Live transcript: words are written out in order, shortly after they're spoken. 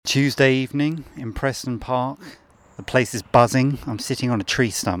Tuesday evening in Preston Park. The place is buzzing. I'm sitting on a tree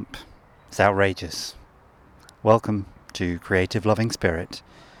stump. It's outrageous. Welcome to Creative Loving Spirit.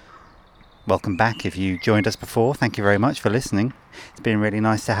 Welcome back if you joined us before. Thank you very much for listening. It's been really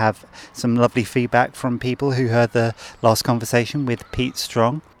nice to have some lovely feedback from people who heard the last conversation with Pete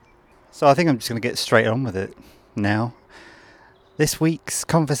Strong. So I think I'm just going to get straight on with it now. This week's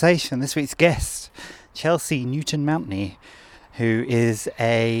conversation, this week's guest, Chelsea Newton-Mountney, who is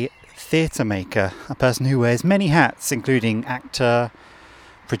a theatre maker, a person who wears many hats, including actor,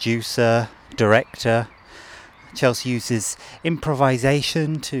 producer, director. Chelsea uses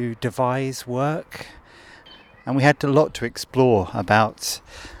improvisation to devise work, and we had a lot to explore about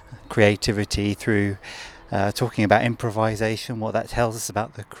creativity through talking about improvisation, what that tells us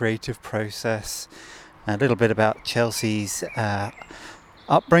about the creative process, a little bit about Chelsea's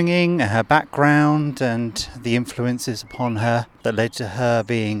upbringing, her background, and the influences upon her that led to her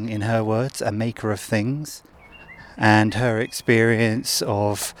being, in her words, a maker of things, and her experience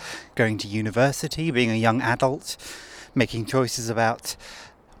of going to university, being a young adult, making choices about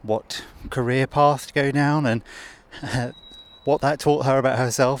what career path to go down, and what that taught her about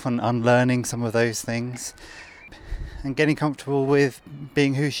herself, and unlearning some of those things, and getting comfortable with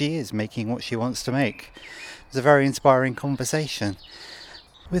being who she is, making what she wants to make. It was a very inspiring conversation.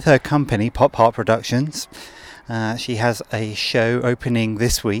 With her company, Pop Heart Productions, she has a show opening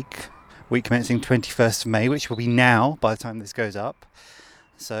this week commencing 21st of May, which will be now by the time this goes up.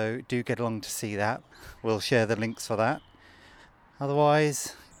 So do get along to see that. We'll share the links for that.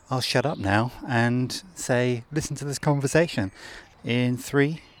 Otherwise, I'll shut up now and say, listen to this conversation in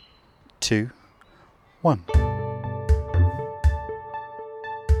 3, 2, 1.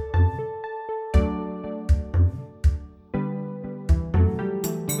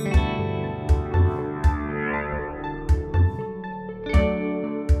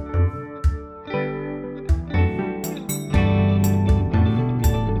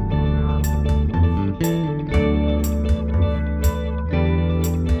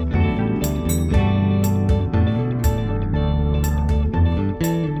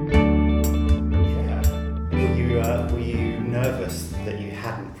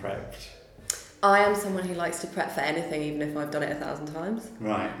 I am someone who likes to prep for anything, even if I've done it 1,000 times.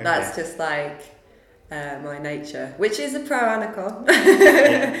 Right. Okay. That's just like my nature, which is a pro and a con.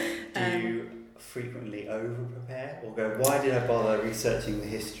 Do you frequently over-prepare or go, why did I bother researching the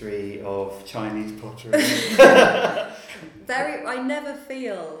history of Chinese pottery? I never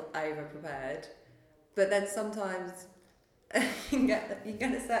feel over-prepared, but then sometimes you get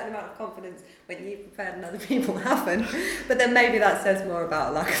a certain amount of confidence when you've prepared and other people haven't. But then maybe that says more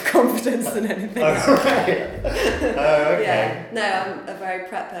about a lack of confidence than anything else. Okay. Yeah. No, I'm a very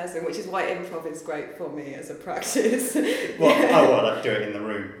prep person, which is why improv is great for me as a practice. Like do it in the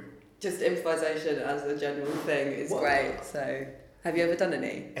room? Just improvisation as a general thing is great. So, have you ever done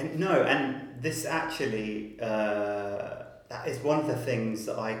any? No, and this actually, that is one of the things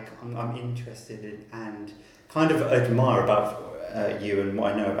that I'm interested in and kind of admire about you and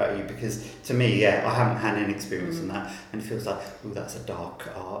what I know about you, because to me, I haven't had any experience in that, and it feels like, that's a dark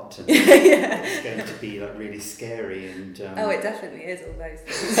art, and it's going to be like really scary, and it definitely is all those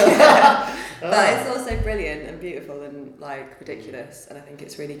things. But it's also brilliant and beautiful and like ridiculous, and I think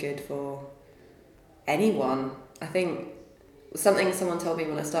it's really good for anyone. I think something someone told me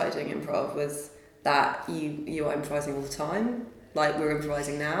when I started doing improv was that you are improvising all the time. Like, we're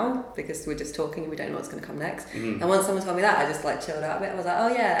improvising now because we're just talking and we don't know what's going to come next. And once someone told me that, I just like chilled out a bit. I was like, oh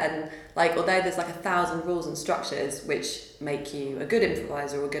yeah. And like, although there's like 1,000 rules and structures which make you a good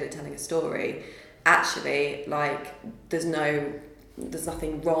improviser or good at telling a story, actually, like, there's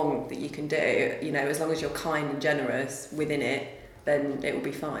nothing wrong that you can do. You know, as long as you're kind and generous within it, then it will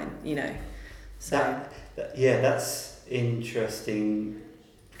be fine. You know. So that's interesting.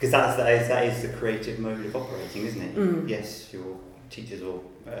 Because that is the creative mode of operating, isn't it? Yes, your teacher's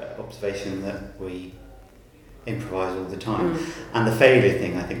observation that we improvise all the time. And the failure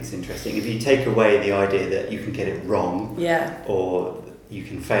thing, I think, is interesting. If you take away the idea that you can get it wrong, or you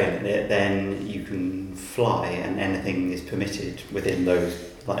can fail at it, then you can fly, and anything is permitted within those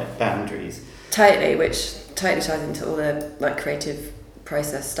like boundaries. Totally, which totally ties into all the like creative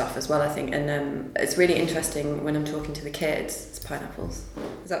process stuff as well, I think, and it's really interesting when I'm talking to the kids. It's pineapples.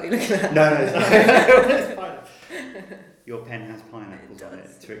 Is that what you're looking at? No, it's not. It's pineapple. Your pen has pineapples on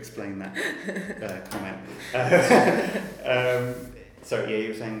it to explain that comment. Sorry, you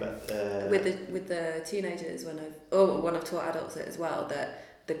were saying that with the teenagers when I've taught adults it as well, that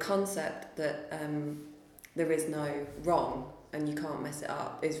the concept that there is no wrong and you can't mess it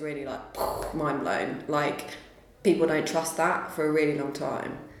up is really like mind blown. Like, people don't trust that for a really long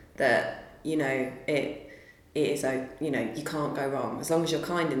time. that, you know, it is, you know, you can't go wrong. As long as you're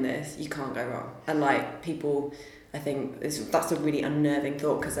kind in this, you can't go wrong. And like people, I think that's a really unnerving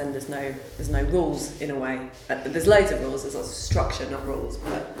thought, because then there's no rules in a way. There's loads of rules, there's lots of structure, not rules.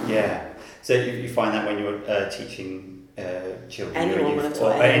 But yeah. So you find that when you're teaching children, anyone,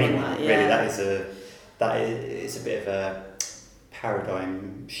 anyone, yeah. really, that is a bit of a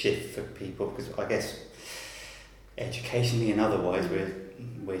paradigm shift for people, because I guess educationally and otherwise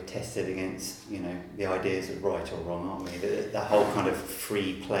we're tested against, you know, the ideas of right or wrong, aren't we? The whole kind of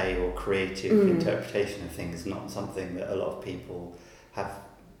free play or creative interpretation of things is not something that a lot of people have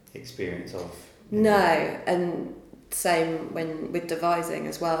experience of. No, and same with devising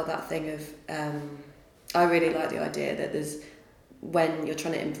as well, that thing of I really like the idea that there's, when you're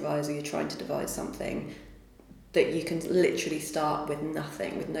trying to improvise or you're trying to devise something, that you can literally start with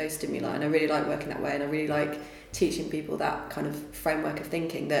nothing, with no stimuli. And I really like working that way, and I really like teaching people that kind of framework of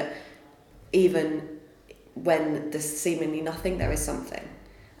thinking, that even when there's seemingly nothing, there is something.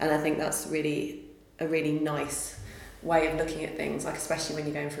 And I think that's really a really nice way of looking at things, like especially when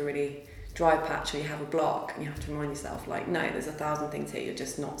you're going for a really dry patch or you have a block, and you have to remind yourself, like, no, there's 1,000 things here, you're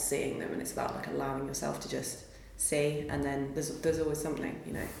just not seeing them, and it's about like allowing yourself to just see, and then there's always something,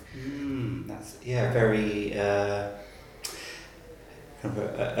 you know. That's very kind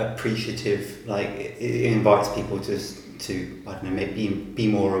of appreciative. Like it invites people to I don't know, maybe be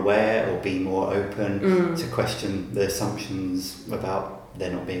more aware or be more open to question the assumptions about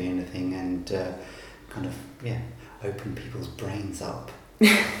there not being anything, and kind of open people's brains up.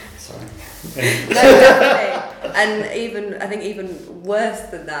 Sorry. No, definitely. And I think even worse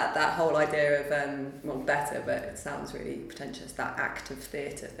than that whole idea of, well, better, but it sounds really pretentious, that active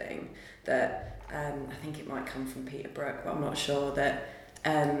theatre thing, that I think it might come from Peter Brook, but I'm not sure, that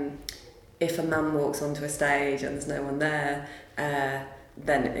if a man walks onto a stage and there's no one there,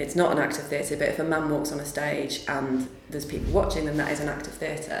 then it's not an active theatre. But if a man walks on a stage and there's people watching, then that is an active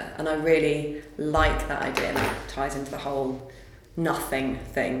theatre. And I really like that idea, and that ties into the whole nothing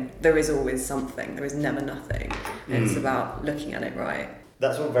thing. There is always something, there is never nothing. It's about looking at it right.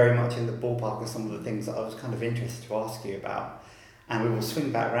 That's all very much in the ballpark of some of the things that I was kind of interested to ask you about, and we will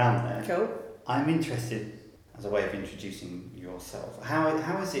swing back around there. Cool. I'm interested, as a way of introducing yourself, how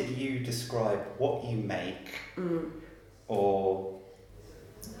is it you describe what you make, or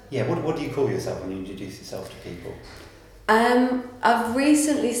what do you call yourself when you introduce yourself to people? I've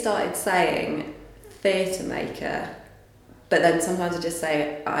recently started saying theatre maker, but then sometimes I just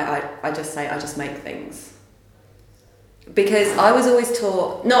say I just make things, because I was always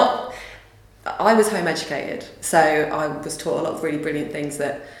taught, I was home educated, so I was taught a lot of really brilliant things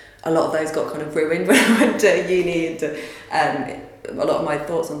that a lot of those got kind of ruined when I went to uni, and a lot of my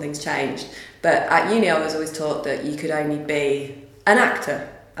thoughts on things changed. But at uni I was always taught that you could only be an actor,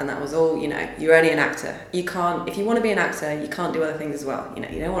 and that was all, you know, you're only an actor. You can't, if you want to be an actor, you can't do other things as well. You know,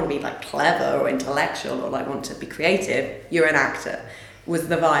 you don't want to be like clever or intellectual or like want to be creative, you're an actor, was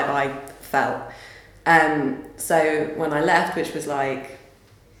the vibe I felt. So when I left, which was like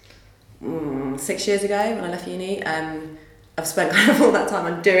 6 years ago when I left uni, I've spent kind of all that time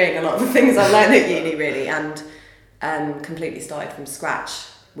on doing a lot of the things I learned at uni, really, and completely started from scratch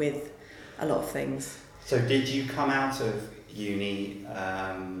with a lot of things. So did you come out of uni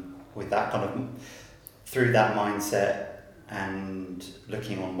with that kind of, through that mindset and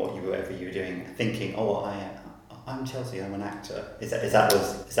looking on whatever you were doing, thinking, I'm Chelsea, I'm an actor? Is that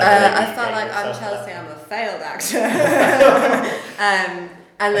I felt like I'm Chelsea, I'm a failed actor.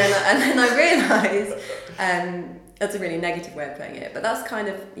 and then I realised, that's a really negative way of putting it, but that's kind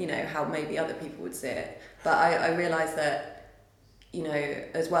of, you know, how maybe other people would see it. But I realised that, you know,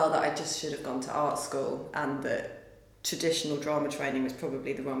 as well, that I just should have gone to art school, and that traditional drama training was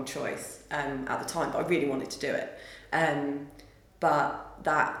probably the wrong choice at the time, but I really wanted to do it. But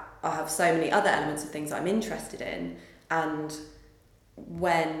that I have so many other elements of things I'm interested in, and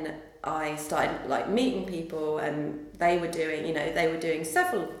when I started like meeting people and they were doing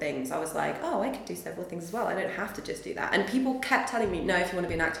several things, I was like, I could do several things as well. I don't have to just do that. And people kept telling me, no, if you want to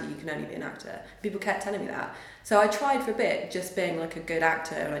be an actor, you can only be an actor. People kept telling me that. So I tried for a bit, just being like a good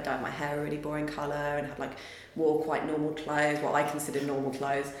actor, and I dyed my hair a really boring colour and had wore quite normal clothes, what I considered normal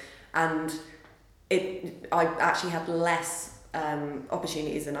clothes. And I actually had less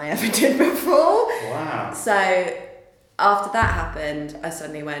opportunities than I ever did before. Wow. So after that happened, I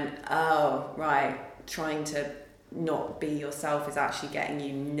suddenly went, oh, right, trying to not be yourself is actually getting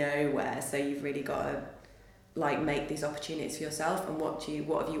you nowhere. So you've really got to make these opportunities for yourself. And what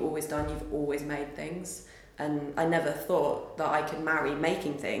have you always done? You've always made things. And I never thought that I could marry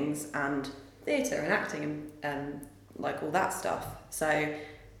making things and theatre and acting and all that stuff. So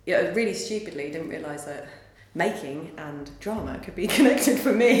really stupidly didn't realise that making and drama could be connected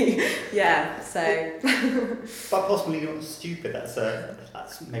for me. Yeah, so. But possibly not stupid.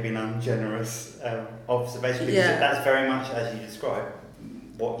 That's maybe an ungenerous observation, because Yeah. that's very much as you describe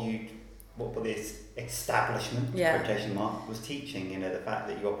what this establishment, quotation mark, was teaching. The fact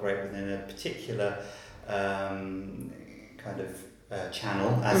that you operate within a particular kind of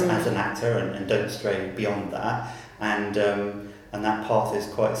channel as an actor, and don't stray beyond that, and that path is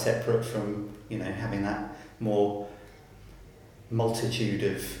quite separate from having that more multitude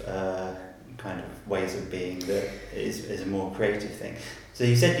of kind of ways of being that is a more creative thing. So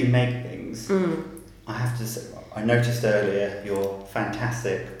you said you make things. I have to say, I noticed earlier your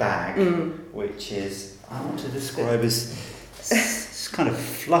fantastic bag, which is, I want to describe as kind of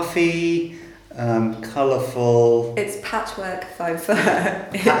fluffy, colourful. It's patchwork faux fur.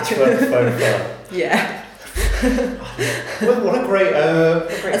 Patchwork faux fur. Yeah. What a great.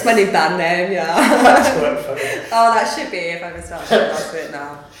 That's my new band name, yeah. Patchwork faux fur. Oh, that should be if I ever start to last it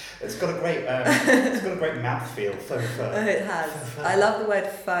now. It's got a great mouthfeel, faux fur. It has. I love the word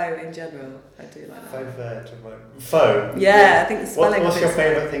faux in general. I do like that. Faux fur to write. Faux. Yeah, I think the spelling. What's your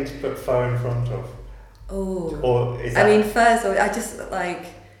favourite thing to put faux in front of? Oh. Or is that? I mean, first, I just like.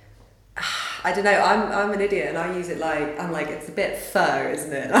 I don't know. I'm an idiot, and I use it like I'm like it's a bit faux,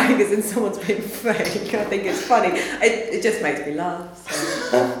 isn't it? Like as in someone's being fake. I think it's funny. It just makes me laugh.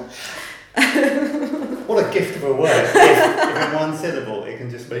 So. What a gift of a word! If in one syllable, it can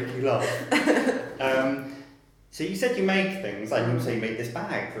just make you laugh. So you said you make things, like you say you made this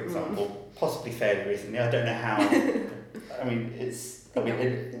bag, for example, possibly fairly recently. I don't know how. I mean, it's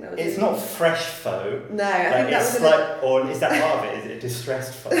not fresh faux. No, I think that was or is that part of it? Is it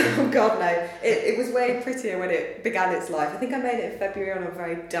distressed faux? Oh God, no! It was way prettier when it began its life. I think I made it in February on a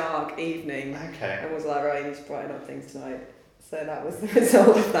very dark evening. Okay. And was like, right, I need to brighten up things tonight. So that was the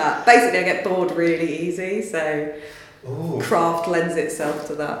result of that. Basically, I get bored really easy, so craft lends itself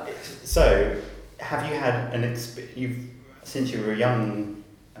to that. So, have you had since you were a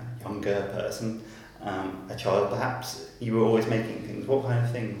younger person, a child perhaps, you were always making things. What kind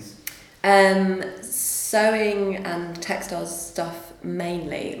of things? Sewing and textile stuff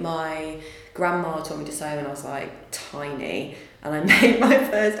mainly. My grandma taught me to sew when I was like tiny, and I made my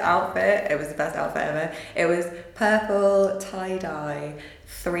first outfit. It was the best outfit ever. It was purple tie-dye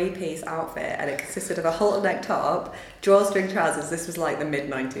 3-piece outfit, and it consisted of a halter neck top, drawstring trousers. This was like the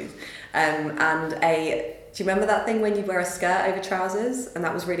mid-90s, and do you remember that thing when you wear a skirt over trousers, and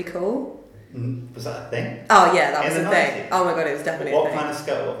that was really cool? Was that a thing? Oh yeah, that was a thing. Oh my God, it was definitely a thing. What kind of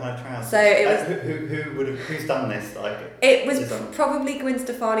skirt? What kind of trousers? So it was. Who's done this? It was probably Gwen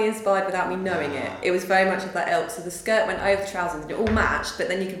Stefani inspired without me knowing it. It was very much of that ilk. So the skirt went over the trousers and it all matched, but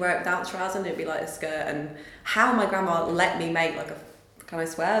then you could wear it without the trousers and it'd be like a skirt. And how my grandma let me make like a. Can I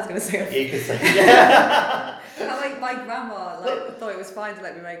swear? I was going to say. You could say. Yeah. How my grandma thought it was fine to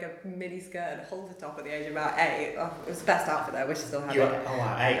let me make a mini skirt and halter top at the age of about 8. Oh, it was the best outfit though. I wish I still had it. Oh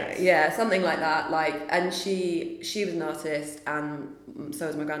wow, 8. Yeah, something like that. And she was an artist, and so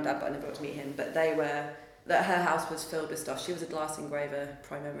was my granddad, but I never got to meet him. But her house was filled with stuff. She was a glass engraver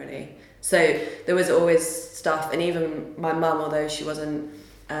primarily, so there was always stuff. And even my mum, although she wasn't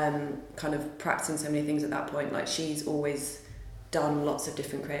kind of practicing so many things at that point, like she's always done lots of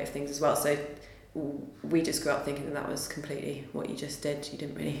different creative things as well. So we just grew up thinking that was completely what you just did. You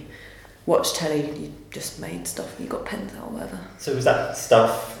didn't really watch telly, you just made stuff, you got pens out or whatever. So was that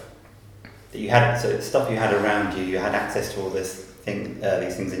stuff that you had, stuff you had around you had access to all these things,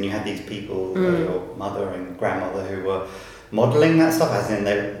 and you had these people, your mother and grandmother, who were modelling that stuff, as in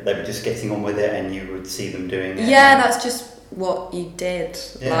they were just getting on with it and you would see them doing it? Yeah, that's just what you did.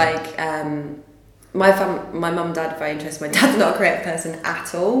 Yeah. My mum and dad are very interested. My dad's not a creative person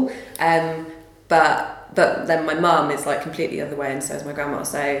at all, but then my mum is like completely the other way, and so is my grandma.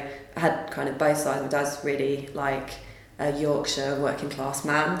 So I had kind of both sides. My dad's really like a Yorkshire working class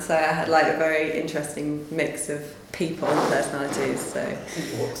man, so I had like a very interesting mix of people and personalities.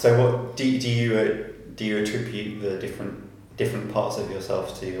 So what do you attribute the different parts of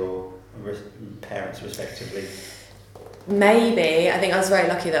yourself to your parents respectively? Maybe. I think I was very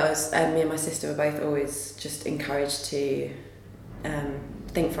lucky that me and my sister were both always just encouraged to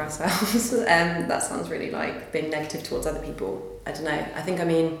think for ourselves. That sounds really like being negative towards other people. I don't know. I think,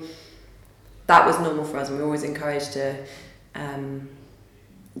 that was normal for us, and we were always encouraged to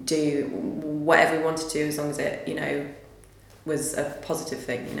do whatever we wanted to, as long as it, was a positive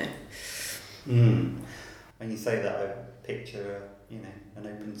thing, When you say that, I picture an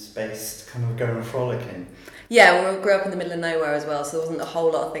open space to kind of go and frolic in. Yeah, we grew up in the middle of nowhere as well, so there wasn't a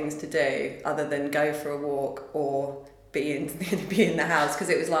whole lot of things to do other than go for a walk or be in the house, because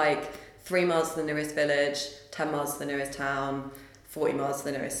it was like 3 miles to the nearest village, 10 miles to the nearest town, 40 miles to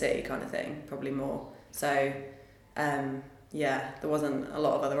the nearest city kind of thing, probably more. So there wasn't a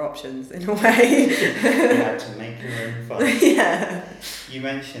lot of other options in a way. You had to make your own fun. Yeah. You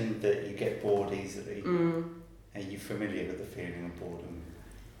mentioned that you get bored easily. Are you familiar with the feeling of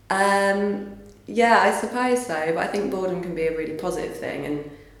boredom? Yeah, I suppose so, but I think boredom can be a really positive thing, and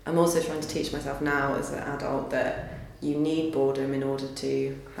I'm also trying to teach myself now as an adult that you need boredom in order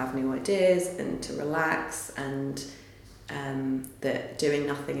to have new ideas and to relax, and that doing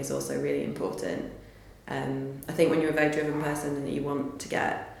nothing is also really important. I think when you're a very driven person and you want to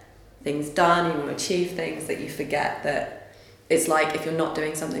get things done, you want to achieve things, that you forget that it's like if you're not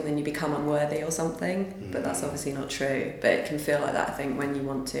doing something then you become unworthy or something, but that's obviously not true. But it can feel like that, I think, when you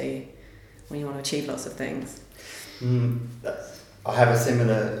want to achieve lots of things. I have a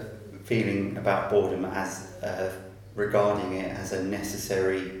similar feeling about boredom as regarding it as a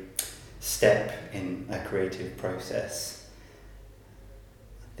necessary step in a creative process.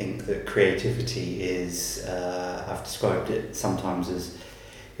 I think that creativity is, I've described it sometimes as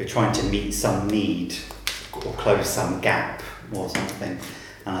you're trying to meet some need or close some gap or something,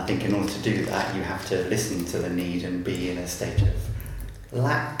 and I think in order to do that you have to listen to the need and be in a state of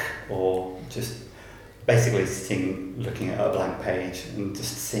lack, or just basically sitting looking at a blank page and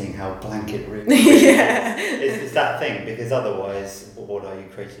just seeing how blank it really is. Yeah. It's that thing, because otherwise what are you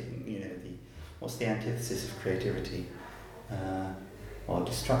creating? What's the antithesis of creativity? Well,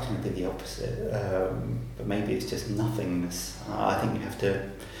 destruction would be the opposite, but maybe it's just nothingness. I think you have to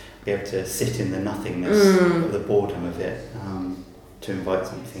be able to sit in the nothingness of the boredom of it to invite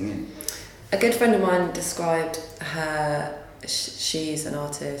something in. A good friend of mine described her, she's an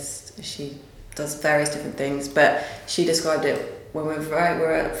artist, she does various different things, but she described it when we're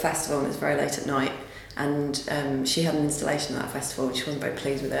at a festival and it's very late at night, and she had an installation at that festival and she wasn't very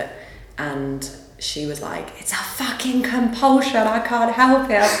pleased with it, and she was like, it's a fucking compulsion, I can't help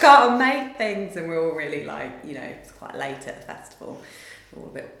it, I've got to make things. And we're all really like, it's quite late at the festival, we're all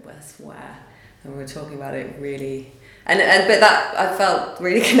a bit worse where, and we were talking about it really, but that, I felt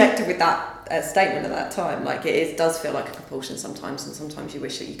really connected with that statement at that time. Like, does feel like a compulsion sometimes, and sometimes you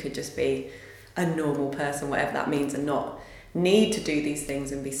wish that you could just be a normal person, whatever that means, and not need to do these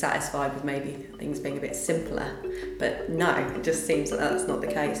things and be satisfied with maybe things being a bit simpler. But no, it just seems that that's not the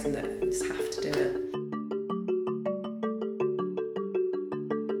case, and that you just have to do it.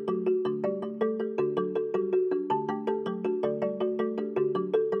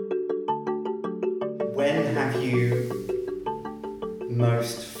 When have you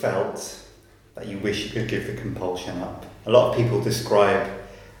most felt that you wish you could give the compulsion up? A lot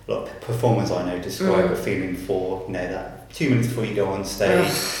of performers I know describe a feeling for, that 2 minutes before you go on stage.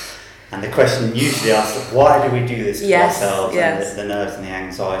 And the question usually asks, why do we do this to ourselves? And the nerves and the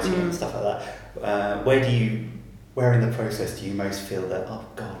anxiety and stuff like that. Where in the process do you most feel that, oh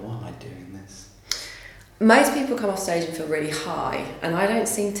God, why am I doing this? Most people come off stage and feel really high, and I don't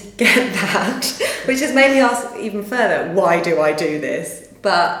seem to get that, which has made me ask even further, why do I do this?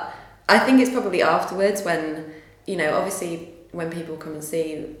 But I think it's probably afterwards when, obviously when people come and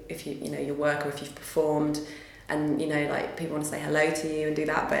see if your work, or if you've performed, and like people want to say hello to you and do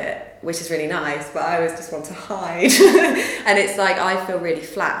that bit, which is really nice, but I always just want to hide. And it's like I feel really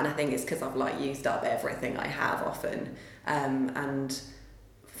flat, and I think it's because I've like used up everything I have often, and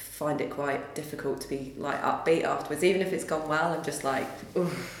find it quite difficult to be like upbeat afterwards. Even if it's gone well, I'm just like, I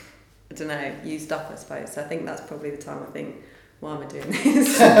don't know, used up, I suppose. So I think that's probably the time I think, why am I doing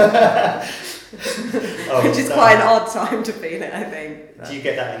this? Which is quite an odd time to feel it, I think. Do you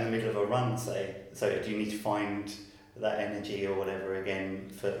get that in the middle of a run, say? So do you need to find that energy or whatever again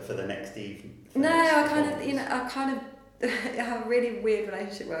for the next evening? No, I kind of have a really weird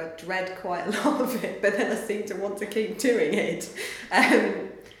relationship where I dread quite a lot of it, but then I seem to want to keep doing it,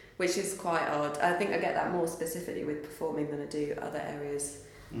 which is quite odd. I think I get that more specifically with performing than I do other areas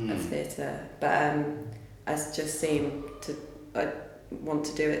of theatre, but I just seem to want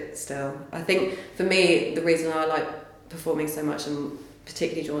to do it still. I think for me, the reason I like performing so much, and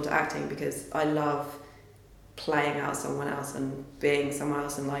particularly drawn to acting, because I love playing out someone else and being someone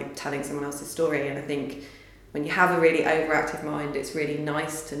else and like telling someone else's story. And I think when you have a really overactive mind, it's really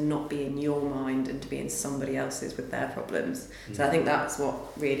nice to not be in your mind and to be in somebody else's with their problems. So I think that's what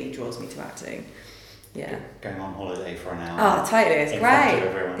really draws me to acting. Yeah. Going on holiday for an hour. Oh, totally. It's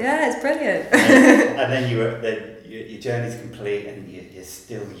great. Yeah, it's brilliant. And then your journey's complete and you're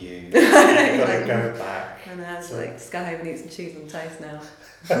still you. You've got to go back. And I was like, just go home and eat some cheese on toast now.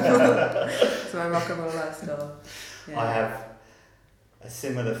 It's my rock and roll lifestyle. Yeah. I have a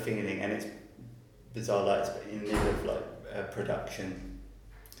similar feeling, and it's bizarre, like in the middle of like production,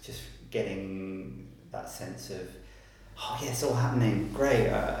 just getting that sense of, oh yeah, it's all happening, great,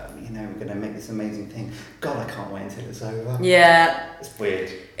 we're going to make this amazing thing. God, I can't wait until it's over. Yeah. It's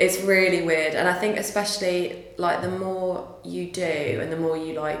weird. It's really weird, and I think especially like the more you do and the more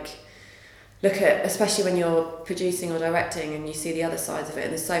you like look at, especially when you're producing or directing and you see the other sides of it,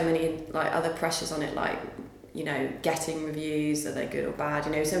 and there's so many like other pressures on it, like, you know, getting reviews, are they good or bad,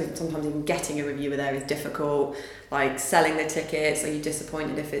 you know, sometimes even getting a reviewer there is difficult, like selling the tickets, are you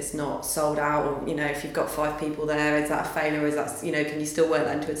disappointed if it's not sold out, or, you know, if you've got 5 people there, is that a failure, is that, you know, can you still work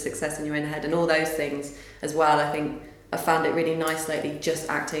that into a success in your own head, and all those things as well. I think I found it really nice lately just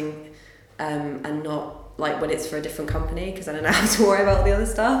acting, and not like when it's for a different company, because I don't have to worry about all the other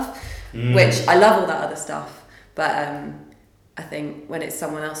stuff, which I love all that other stuff, but I think when it's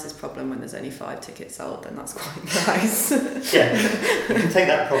someone else's problem, when there's only 5 tickets sold, then that's quite nice. Yeah, you can take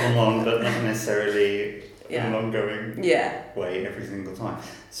that problem on, but not necessarily in an ongoing way every single time.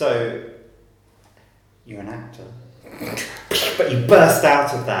 So, you're an actor, but you burst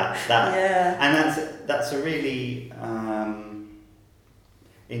out of that, and that's a really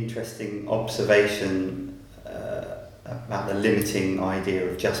interesting observation about the limiting idea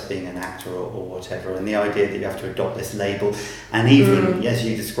of just being an actor or whatever, and the idea that you have to adopt this label, and even as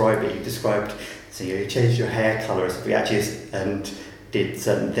you describe it, so you changed your hair colour and did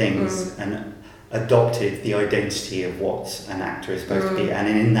certain things and adopted the identity of what an actor is supposed to be, and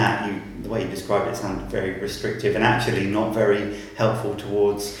in that, the way you describe it sounded very restrictive and actually not very helpful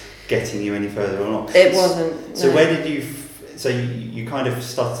towards getting you any further or not. It wasn't. So where did you? So you kind of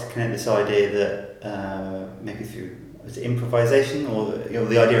started to connect this idea that maybe through, was it improvisation or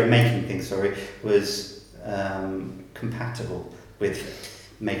the idea of making things, was compatible with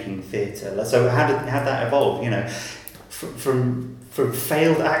making theatre. So how did that evolve? You know, from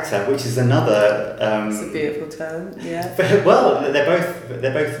failed actor, which is another. It's a beautiful term. Yeah. Well,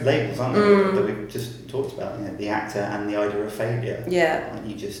 they're both labels, aren't they? That we've just talked about. You know, the actor and the idea of failure. Yeah. Aren't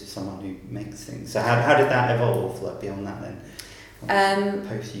you just someone who makes things? So how did that evolve? Like beyond that, then.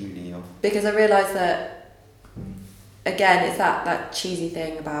 Post uni or. Because I realised that. Again, it's that cheesy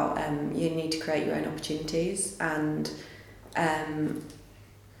thing about you need to create your own opportunities, and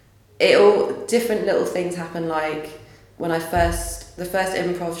different little things happen. Like when the first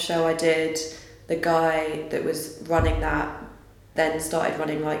improv show I did, the guy that was running that then started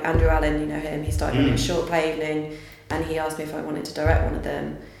running, like Andrew Allen, you know him, he started running a short play evening, and he asked me if I wanted to direct one of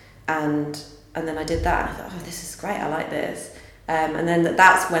them, and then I did that, and I thought, oh, this is great, I like this, and then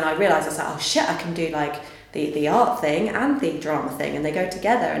that's when I realised, I was like, oh shit, I can do like the art thing and the drama thing, and they go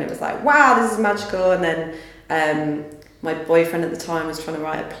together, and it was like, wow, this is magical. And then my boyfriend at the time was trying to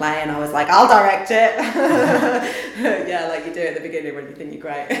write a play, and I was like, I'll direct it. Yeah, like you do at the beginning when you think you're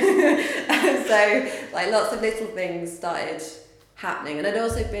great. So like lots of little things started happening, and I'd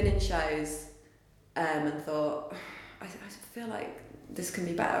also been in shows and thought, I feel like this can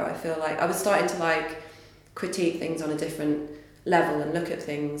be better. I feel like I was starting to like critique things on a different level and look at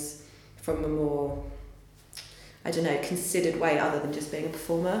things from a more, I don't know, considered way other than just being a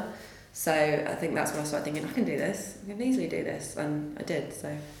performer. So I think that's when I started thinking, I can do this, I can easily do this, and I did,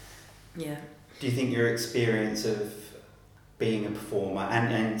 so yeah. Do you think your experience of being a performer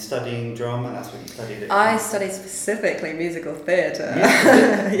and studying drama, that's what you studied at? I studied specifically musical theatre.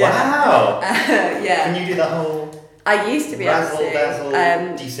 Yeah. Wow! Yeah. Can you do the whole I used to be able to.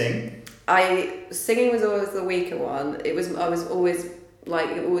 Dazzle, do you sing? Singing was always the weaker one. I was always like,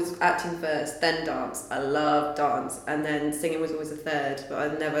 it was acting first, then dance. I love dance, and then singing was always a third, but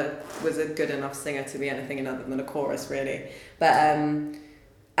I never was a good enough singer to be anything other than a chorus, really. But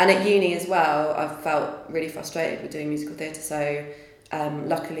and at uni as well, I felt really frustrated with doing musical theatre, so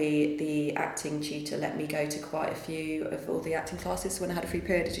luckily the acting tutor let me go to quite a few of all the acting classes. So when I had a free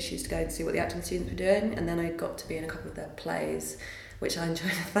period, I just used to go and see what the acting students were doing, and then I got to be in a couple of their plays, which I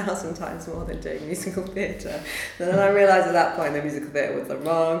enjoyed 1,000 times more than doing musical theatre. And then I realised at that point that musical theatre was the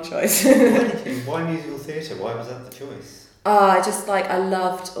wrong choice. Why musical theatre? Why was that the choice? I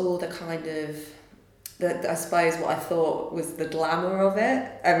loved all the kind of, I suppose what I thought was the glamour of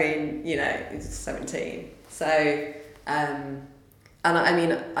it. I mean, you know, it's 17. So, and I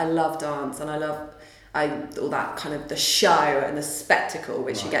mean, I love dance, and I love all that kind of the show and the spectacle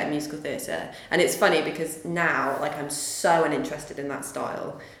which you get in musical theatre. And it's funny because now, like, I'm so uninterested in that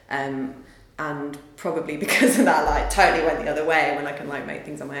style, and probably because of that, like, totally went the other way. When I can like make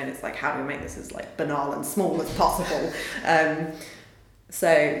things on my own, it's like, how do we make this as like banal and small as possible?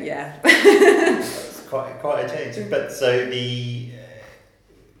 So yeah. It's quite a change. But so the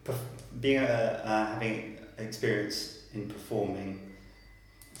being having experience in performing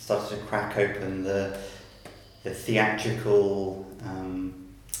started to crack open the the theatrical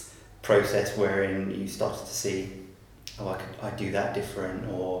process wherein you started to see, I do that different,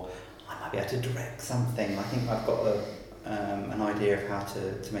 or I might be able to direct something. I think I've got an idea of how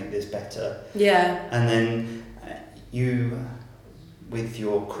to make this better. Yeah. And then you, with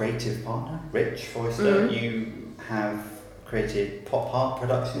your creative partner, Rich Foyster, you have created Pop Heart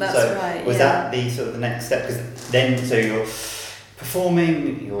Productions. That's so right. Was that the sort of the next step? Because then, so you're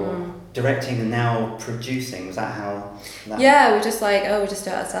performing, you're directing, and now producing. Was that how? Yeah, we're just like, we'll just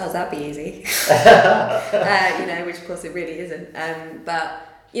do it ourselves. That'd be easy. Which of course it really isn't. But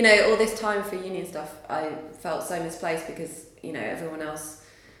all this time for uni and stuff, I felt so misplaced because everyone else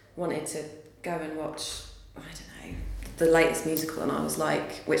wanted to go and watch, I don't know, the latest musical, and I was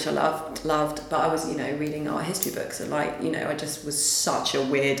like, which I loved, but I was reading art history books, and I just was such a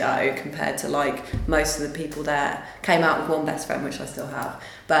weirdo compared to most of the people there. Came out with one best friend, which I still have,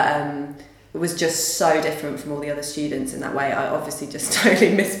 but it was just so different from all the other students in that way. I obviously just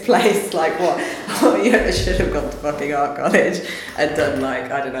totally misplaced I should have gone to fucking art college and done I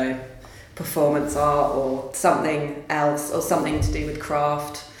don't know, performance art or something else, or something to do with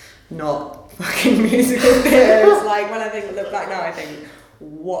craft, not fucking musical theatre. It's when I look back now, I think,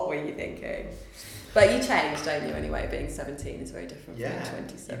 what were you thinking? But you changed, don't you? Anyway, being 17 is very different from being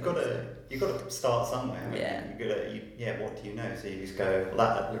 27. You've got to start somewhere. Yeah. What do you know? So you just go,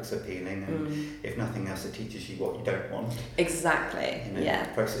 well, that looks appealing, and if nothing else, it teaches you what you don't want. Exactly.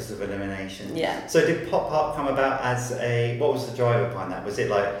 Process of elimination. Yeah. So did Pop Heart come about as what was the driver behind that? Was it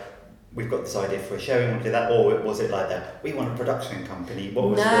we've got this idea for a show, we want to do that, or was it that we want a production company?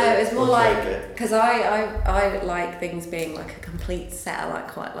 What was it was more because I like things being a complete set. I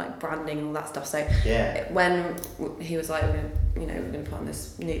quite like branding and all that stuff. So when he was like, we're going to put on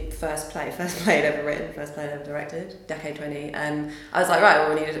this new first play I'd ever written, first play I'd ever directed, Decade 20, and I was like, right, well,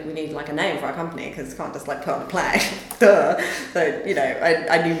 we need a name for our company, because can't just put on a play. Duh. So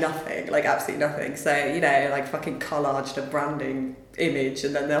I knew nothing, absolutely nothing. So fucking collaged a branding image,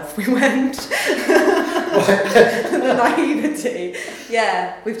 and then off we went. The naivety.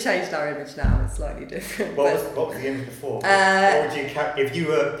 Yeah, we've changed our image now. It's slightly different. What was the image before? What would you if you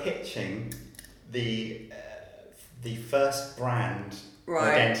were pitching the first brand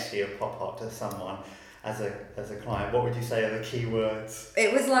identity of Pop Heart to someone as a client? What would you say are the key words?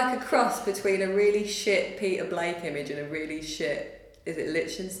 It was like a cross between a really shit Peter Blake image and a really shit, is it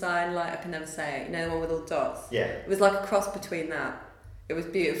Liechtenstein? I can never say it. The one with all dots? Yeah. It was like a cross between that. It was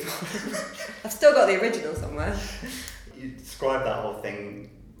beautiful. I've still got the original somewhere. You described that whole thing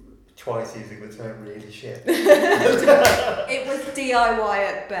twice using the term really shit. It was DIY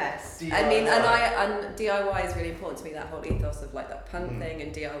at best. DIY. I mean, and DIY is really important to me, that whole ethos of that punk thing,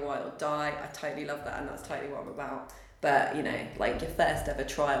 and DIY or die. I totally love that, and that's totally what I'm about. But, your first ever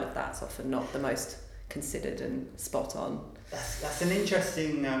trial of that's often not the most considered and spot on. That's an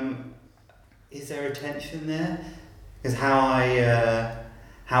interesting, is there a tension there? Because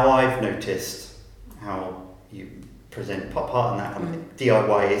how I've noticed how you present Pop Heart and that kind of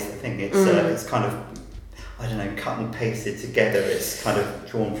DIY is the thing. It's kind of, I don't know, cut and pasted together. It's kind of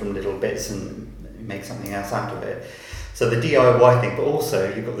drawn from little bits and make something else out of it. So the DIY thing, but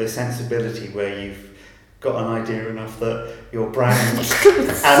also you've got this sensibility where you've got an idea enough that your brand and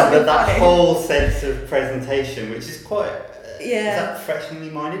that whole sense of presentation, which is quite, is that freshly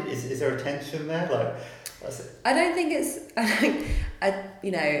minded? Is there a tension there? I don't think it's.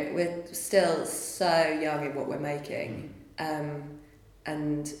 We're still so young in what we're making,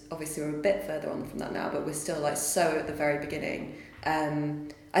 and obviously we're a bit further on from that now, but we're still so at the very beginning.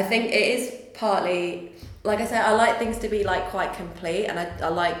 I think it is partly, like I said, I like things to be quite complete, and I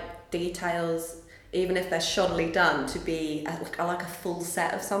like details, even if they're shoddily done, to be I like a full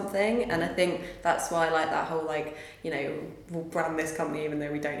set of something. And I think that's why I like that whole we'll brand this company even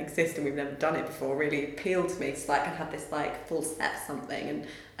though we don't exist and we've never done it before, really appealed to me. It's I have this full set of something.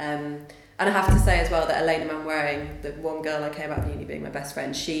 And I have to say as well that Elena Manwaring, the one girl I came out of uni being my best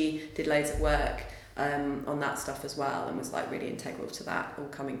friend, she did loads of work on that stuff as well, and was really integral to that all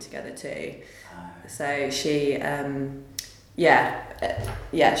coming together too. So she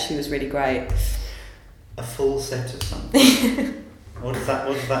she was really great. A full set of something. What does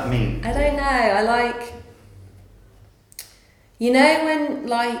that mean? I don't know. I when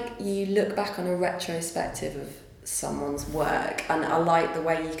you look back on a retrospective of someone's work, and I like the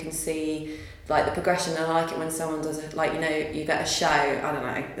way you can see the progression. I like it when someone does it, you get a show, I don't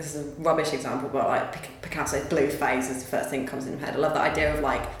know, this is a rubbish example, but Picasso's blue phase is the first thing that comes in my head. I love that idea of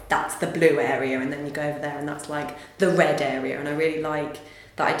that's the blue area, and then you go over there and that's the red area, and I really like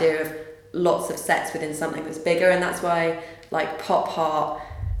that idea of lots of sets within something that's bigger, and that's why Pop Heart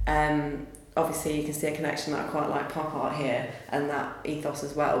obviously you can see a connection that I quite like pop art here and that ethos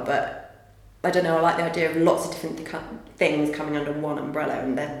as well, but I don't know, I like the idea of lots of different things coming under one umbrella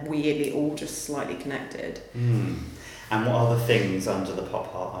and they're weirdly all just slightly connected. And what are the things under the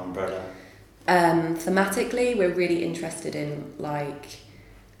pop art umbrella? Thematically, we're really interested in like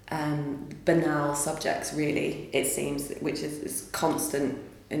banal subjects, really, it seems, which is constant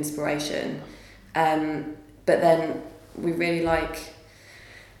inspiration. But then we really like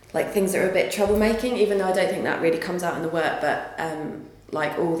things that are a bit troublemaking, even though I don't think that really comes out in the work, but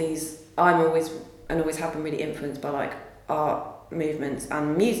like all these, I'm always and always have been really influenced by like art movements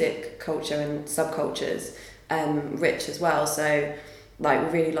and music culture and subcultures, Rich as well, so like we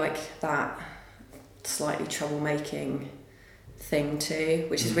really like that slightly troublemaking thing too,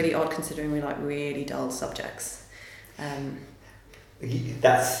 which is really odd considering we like really dull subjects.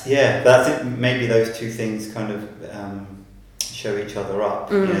 That's it. Maybe those two things kind of show each other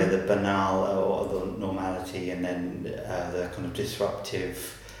up. You know, the banal or the normality, and then the kind of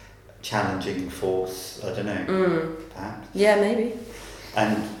disruptive, challenging force. I don't know. Perhaps. Yeah, maybe.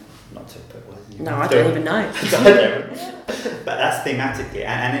 And not to put words in your No, mouth. I don't even know. I don't. But that's thematically,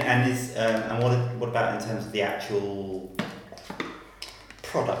 and what about in terms of the actual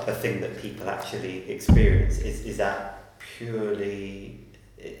product, the thing that people actually experience? Is that purely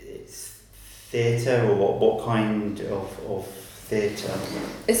it's theatre, or what kind of theatre?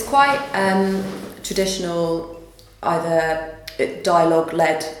 It's quite traditional, either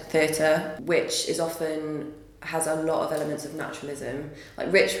dialogue-led theatre, which is often has a lot of elements of naturalism.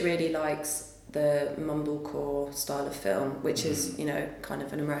 Like Rich really likes the mumblecore style of film, which is, you know, kind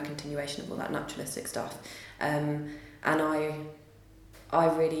of an American continuation of all that naturalistic stuff. And I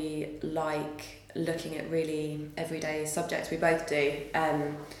really like looking at really everyday subjects. We both do,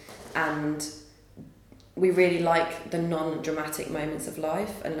 and we really like the non-dramatic moments of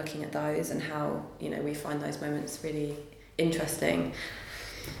life and looking at those and how, you know, we find those moments really interesting.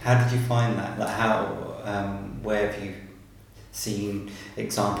 How did you find that? Like how, where have you seen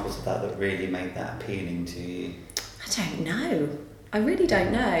examples of that really made that appealing to you? I don't know. I really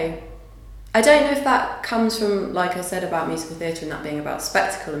don't know. I don't know if that comes from, like I said about musical theatre and that being about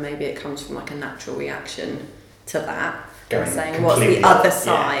spectacle, and maybe it comes from like a natural reaction to that. Saying what's the other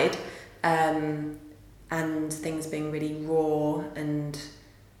side, and things being really raw and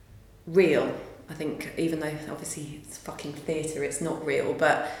real. I think even though obviously it's fucking theatre, it's not real,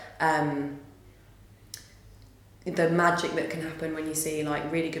 but the magic that can happen when you see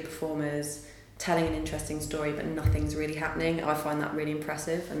like really good performers telling an interesting story but nothing's really happening, I find that really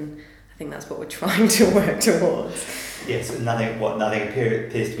impressive, and I think that's what we're trying to work towards. Yes, nothing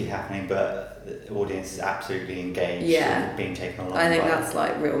appears to be happening, but the audience is absolutely engaged and being taken along. I think that's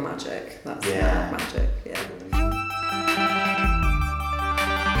like real magic. That's magic, yeah.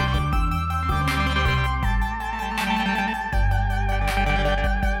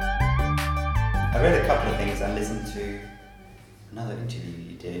 I read a couple of things and listened to another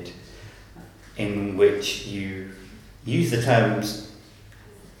interview you did in which you use the terms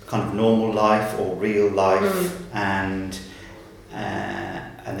kind of normal life or real life and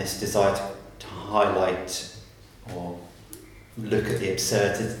this desire to highlight or look at the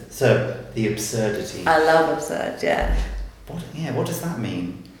absurdity. I love absurd, yeah. What does that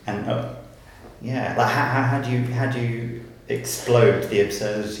mean? And like how do you explode the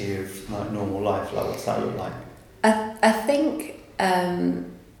absurdity of like normal life? Like what's that look like? I think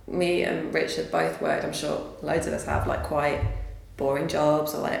me and Richard both worked, I'm sure loads of us have, like quite boring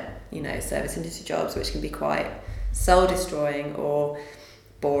jobs or like, you know, service industry jobs, which can be quite soul destroying or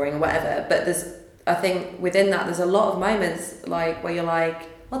boring or whatever. But I think within that there's a lot of moments like where you're like,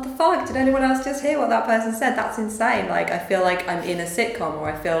 what the fuck, did anyone else just hear what that person said? That's insane. Like I feel like I'm in a sitcom, or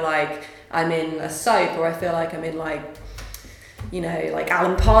I feel like I'm in a soap, or I feel like I'm in like, you know, like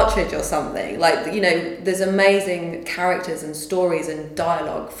Alan Partridge or something. Like, you know, there's amazing characters and stories and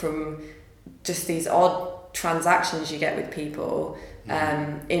dialogue from just these odd transactions you get with people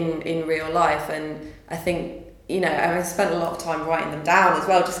in real life. And I think, you know, I spent a lot of time writing them down as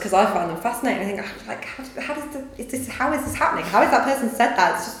well, just because I find them fascinating. I think, like, how is this happening? How has that person said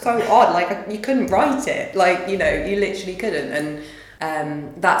that? It's just so odd. Like, you couldn't write it. Like, you know, you literally couldn't.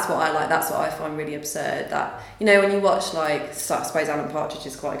 And that's what I like. That's what I find really absurd. That, you know, when you watch, like, I suppose Alan Partridge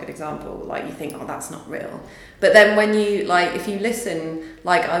is quite a good example. Like, you think, oh, that's not real. But then when you, like, if you listen,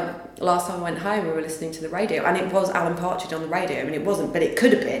 like, last time I went home, we were listening to the radio, and it was Alan Partridge on the radio. I mean, it wasn't, but it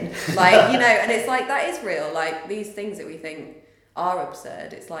could have been. Like, you know, and it's like, that is real. Like, these things that we think are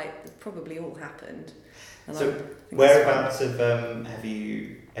absurd. It's like it's probably all happened. And So whereabouts have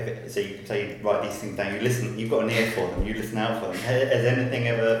you ever, so you can say, write these things down, you listen, you've got an ear for them, you listen out for them. Has anything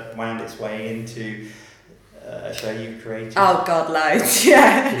ever wound its way into a show you've created? Oh God, loads,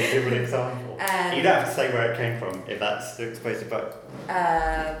 yeah. Can you give an example? You don't have to say where it came from if that's exposed to both.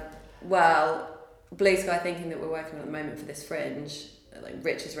 Well, Blue Sky Thinking that we're working on at the moment for this Fringe, like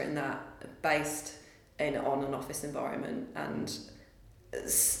Rich has written that based on an office environment, and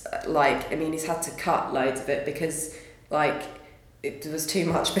like, I mean, he's had to cut loads of it because like it was too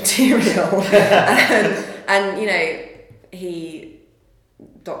much material. And you know, he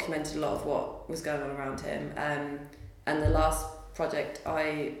documented a lot of what was going on around him, and the last project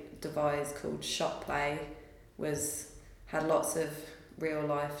I devised called Shop Play had lots of real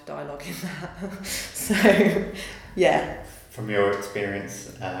life dialogue in that. So yeah, from your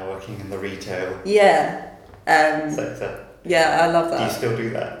experience working in the retail sector. Yeah, I love that. Do you still do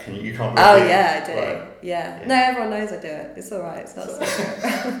that? You can't. Oh yeah, I do. Right. Yeah. No, everyone knows I do it. It's all right. It's not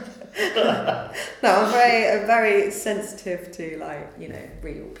secret. No, I'm very sensitive to, like, you know,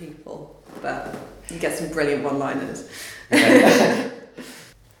 real people, but you get some brilliant one-liners.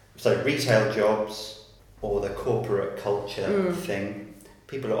 So retail jobs or the corporate culture thing,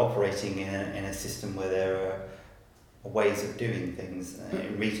 people are operating in a system where there are ways of doing things.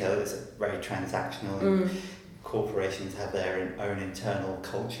 In retail, it's very transactional. Corporations have their own internal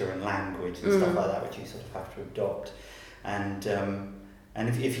culture and language and stuff like that, which you sort of have to adopt. And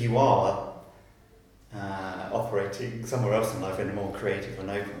if you are operating somewhere else in life in a more creative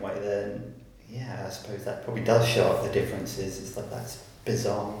and open way, then yeah, I suppose that probably does show up the differences. It's like, that's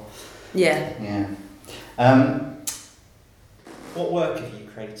bizarre. Yeah. What work have you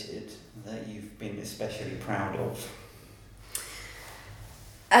created that you've been especially proud of?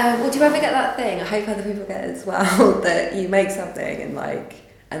 Well, do you ever get that thing? I hope other people get it as well. That you make something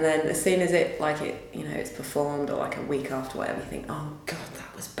and then as soon as it's performed, or like a week after, whatever, you think, oh God,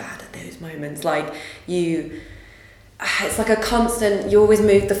 that was bad at those moments. Like it's like a constant. You always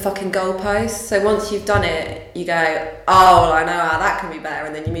move the fucking goalpost. So once you've done it, you go, oh, well, I know how that can be better,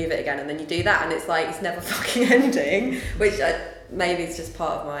 and then you move it again, and then you do that, and it's like it's never fucking ending. Which maybe it's just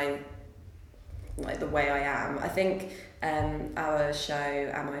part of my, like, the way I am. I think our show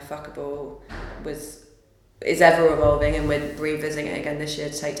Am I Fuckable is ever evolving, and we're revisiting it again this year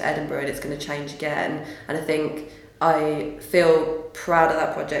to take to Edinburgh, and it's going to change again. And I think I feel proud of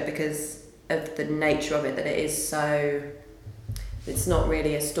that project because of the nature of it, that it's not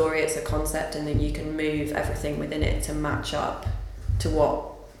really a story, it's a concept, and then you can move everything within it to match up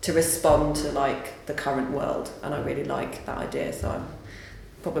to respond to like the current world, and I really like that idea, so I'm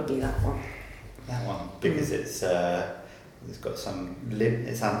probably that one. That one, because it's got some you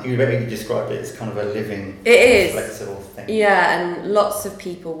described it as kind of a living, flexible thing. Yeah, and lots of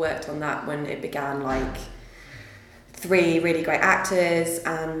people worked on that when it began, like 3 really great actors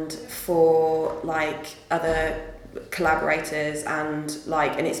and 4 like other collaborators, and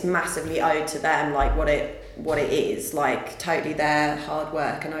it's massively owed to them, like what it is, like totally their hard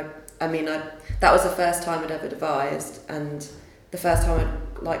work. And I mean that was the first time I'd ever devised, and the first time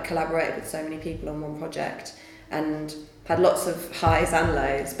I'd like collaborated with so many people on one project, and had lots of highs and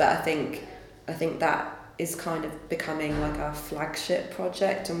lows, but I think that is kind of becoming like our flagship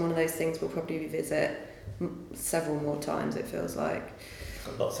project, and one of those things we'll probably revisit several more times, it feels like.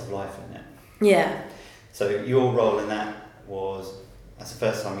 Got lots of life in it. Yeah. So your role in that that's the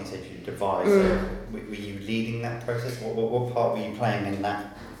first time you said you devised. So were you leading that process? What part were you playing in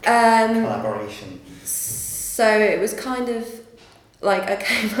that collaboration? So it was kind of like I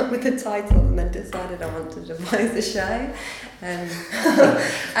came up with the title and then decided I wanted to devise the show. Where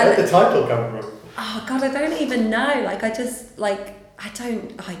did the title come from? Oh God, I don't even know. Like I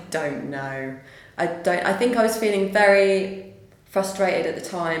don't know. I think I was feeling very frustrated at the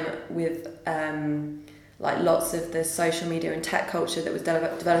time with like lots of the social media and tech culture that was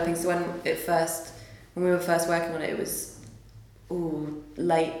developing. So when we were first working on it, it was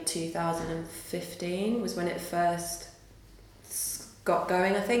late 2015 was when it first got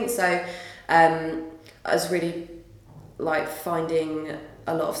going, I think. So I was really like finding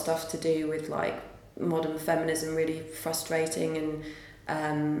a lot of stuff to do with like modern feminism really frustrating,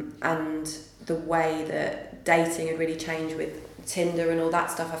 and the way that dating had really changed with Tinder and all that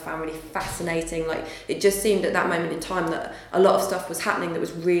stuff I found really fascinating. Like it just seemed at that moment in time that a lot of stuff was happening that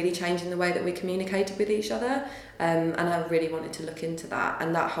was really changing the way that we communicated with each other, and I really wanted to look into that,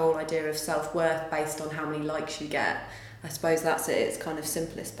 and that whole idea of self-worth based on how many likes you get. I suppose that's it. It's kind of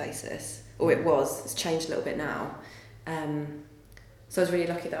simplest basis, or it was. It's changed a little bit now. So I was really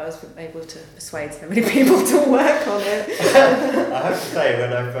lucky that I was able to persuade so many people to work on it. I have to say,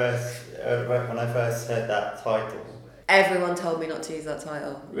 when I first heard that title, everyone told me not to use that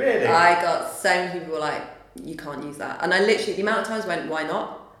title. Really? I got so many people were like, you can't use that. And I literally, the amount of times went, why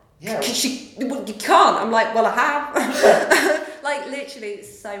not? Yeah. You can't. I'm like, well, I have. Like, literally,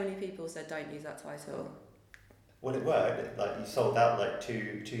 so many people said, don't use that title. Well, it worked. Like, you sold out like two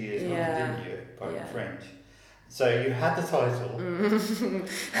years later, didn't you? Private French. So you had the title. And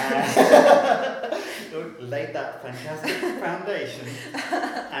laid that fantastic foundation.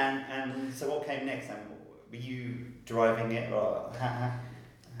 And so what came next then? Were you driving it, or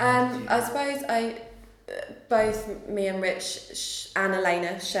I suppose both me and Rich and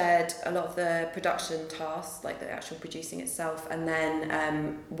Elena shared a lot of the production tasks, like the actual producing itself, and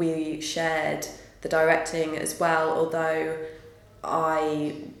then we shared the directing as well, although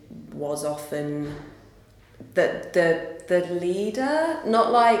I was often the leader,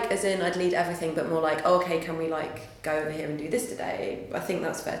 not like as in I'd lead everything, but more like, oh, okay, can we like go over here and do this today? I think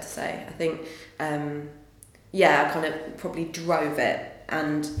that's fair to say. I think I kind of probably drove it,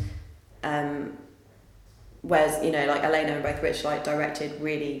 and whereas, you know, like Elena and both Rich like directed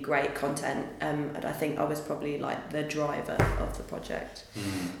really great content, and I think I was probably like the driver of the project.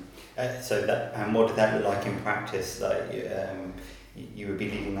 So that, and what did that look like in practice? Like you would be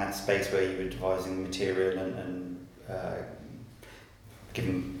leading that space where you were devising material and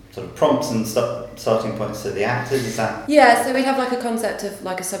giving sort of prompts and starting points to the actors. Is that? Yeah, so we'd have like a concept of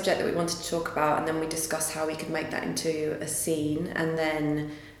like a subject that we wanted to talk about, and then we discuss how we could make that into a scene, and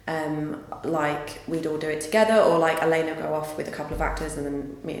then like we'd all do it together, or like Elena go off with a couple of actors, and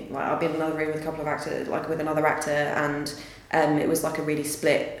then me, like I'll be in another room with a couple of actors, like with another actor, and it was like a really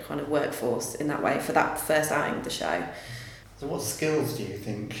split kind of workforce in that way for that first outing of the show. So what skills do you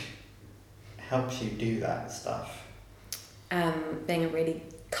think helps you do that stuff? Being a really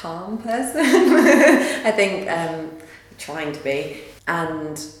calm person, I think, trying to be,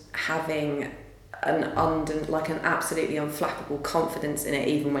 and having an absolutely unflappable confidence in it,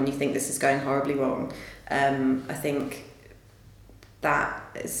 even when you think this is going horribly wrong. I think that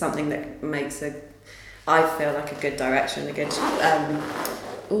is something that makes I feel like a good direction, a good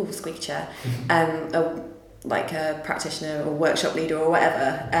squeaky chair, like a practitioner or workshop leader or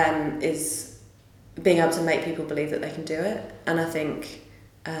whatever, is being able to make people believe that they can do it. And I think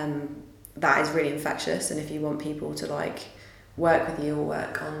that is really infectious, and if you want people to like work with you or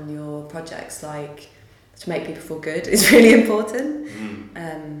work on your projects, like to make people feel good is really important.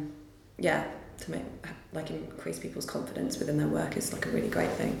 To make like increase people's confidence within their work is like a really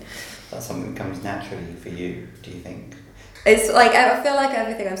great thing. That's something that comes naturally for you, do you think? It's like, I feel like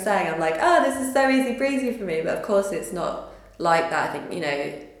everything I'm saying, I'm like, oh, this is so easy breezy for me, but of course it's not like that. I think, you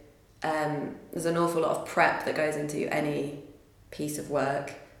know, there's an awful lot of prep that goes into any piece of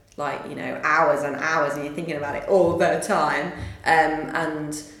work, like, you know, hours and hours, and you're thinking about it all the time,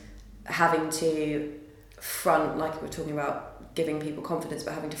 and having to front, like we were talking about, giving people confidence,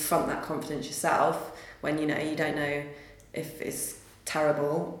 but having to front that confidence yourself when, you know, you don't know if it's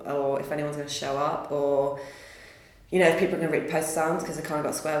terrible or if anyone's going to show up, or, you know, if people are going to read post sounds because they kind of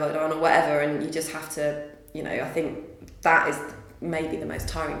got square word on or whatever, and you just have to, you know, I think that is maybe the most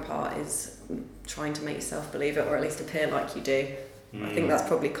tiring part, is trying to make yourself believe it, or at least appear like you do. I think that's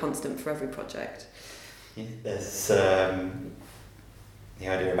probably constant for every project. Yeah, there's the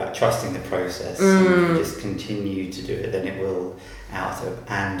idea about trusting the process, and if you just continue to do it, then it will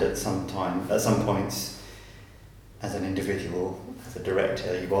and at some points, as an individual, as a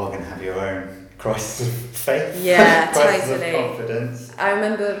director, you are going to have your own crisis of faith, crisis totally. of confidence. I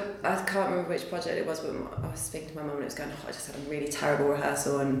can't remember which project it was, but I was speaking to my mum and it was going, I just had a really terrible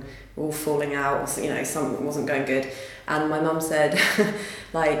rehearsal and we're all falling out, or, you know, something wasn't going good. And my mum said,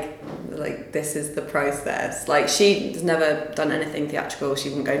 like this is the process. Like, she's never done anything theatrical, she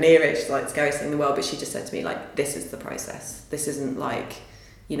wouldn't go near it, she's like, it's the scariest thing in the world, but she just said to me, like, this is the process. This isn't like,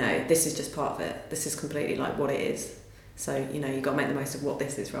 you know, this is just part of it. This is completely like what it is. So, you know, you've got to make the most of what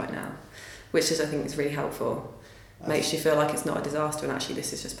this is right now, which is, I think, is really helpful. Makes you feel like it's not a disaster, and actually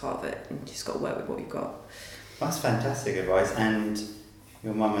this is just part of it, and you just got to work with what you've got. That's fantastic advice. And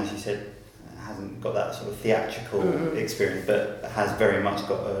your mum, as you said, hasn't got that sort of theatrical experience, but has very much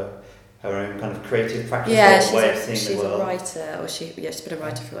got her own kind of creative practice, way of seeing the world. She's a writer, or she's been a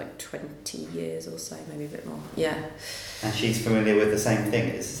writer for like 20 years or so, maybe a bit more. Yeah. And she's familiar with the same thing.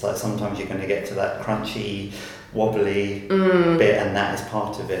 It's like sometimes you're going to get to that crunchy, wobbly bit, and that is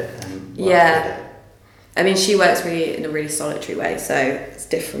part of it. And with it. I mean, she works really in a really solitary way, so it's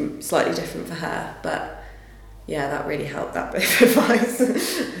different, slightly different for her. But yeah, that really helped, that bit of advice.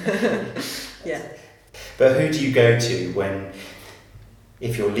 Yeah. But who do you go to when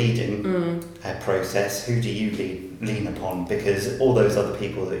if you're leading a process, who do you lean upon? Because all those other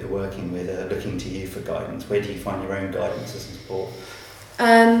people that you're working with are looking to you for guidance. Where do you find your own guidance and support?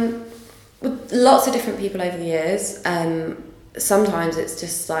 With lots of different people over the years. Sometimes it's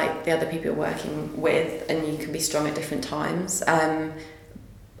just like the other people you're working with, and you can be strong at different times.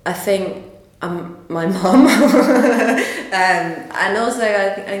 I think my mum, and also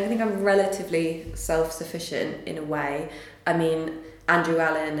I think I'm relatively self-sufficient in a way. I mean, Andrew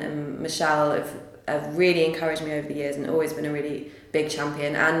Allen and Michelle have really encouraged me over the years and always been a really big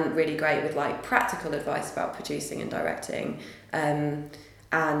champion and really great with like practical advice about producing and directing. And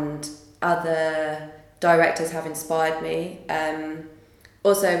other directors have inspired me.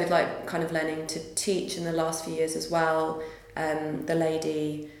 Also with like kind of learning to teach in the last few years as well. The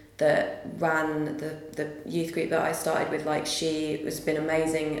lady that ran the youth group that I started with, like she has been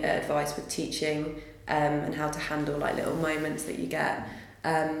amazing at advice with teaching and how to handle like little moments that you get.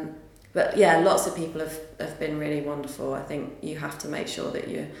 But yeah, lots of people have been really wonderful. I think you have to make sure that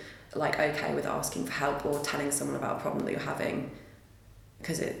you're like okay with asking for help or telling someone about a problem that you're having,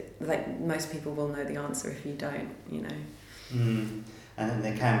 because it like most people will know the answer if you don't, you know. And then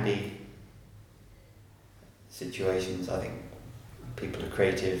there can be situations, I think people are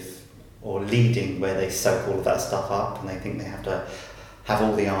creative or leading, where they soak all of that stuff up and they think they have to have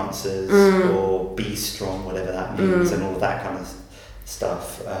all the answers or be strong, whatever that means, and all of that kind of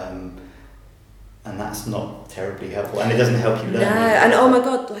stuff. And that's not terribly helpful, and it doesn't help you learn. No, and oh my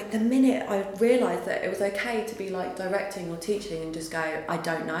god, like the minute I realised that it was okay to be like directing or teaching and just go, I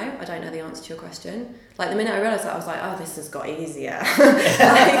don't know the answer to your question. Like the minute I realised that, I was like, oh, this has got easier.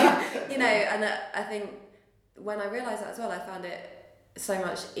 Like, you know, and I think when I realised that as well, I found it so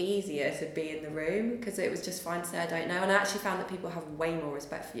much easier to be in the room, because it was just fine to say I don't know, and I actually found that people have way more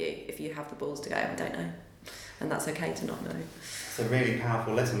respect for you if you have the balls to go, I don't know, and that's okay to not know. It's a really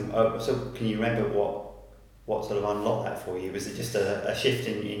powerful lesson. So can you remember what sort of unlocked that for you? Was it just a shift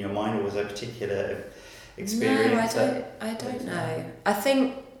in your mind, or was there a particular experience? No, I don't know. I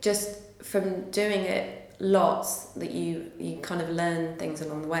think just from doing it lots that you kind of learn things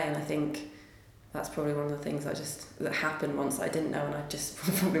along the way, and I think that's probably one of the things that happened once I didn't know, and I just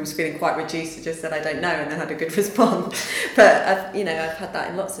probably was feeling quite reduced to just said I don't know and then had a good response. But I've had that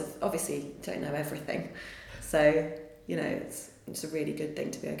in lots of, obviously don't know everything, so it's a really good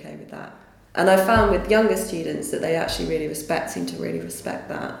thing to be okay with that. And I found with younger students that they actually seem to really respect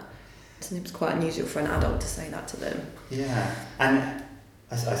that. And it was quite unusual for an adult to say that to them. Yeah, and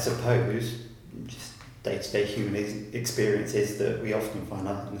I suppose just day-to-day human experience is that we often find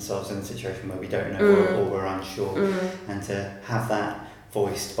ourselves in a situation where we don't know or we're unsure, and to have that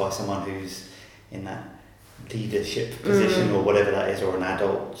voiced by someone who's in that leadership position or whatever that is, or an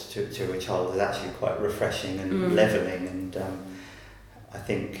adult to a child, is actually quite refreshing and levelling, and I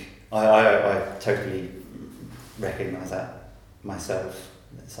think I totally recognise that myself.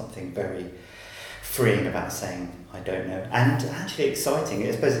 There's something very freeing about saying I don't know, and actually exciting.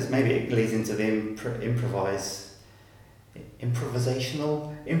 I suppose it leads into the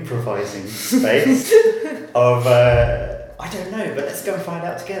improvising space of I don't know, but let's go and find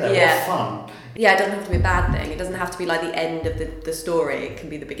out together. Yeah. What fun. Yeah, it doesn't have to be a bad thing. It doesn't have to be like the end of the story. It can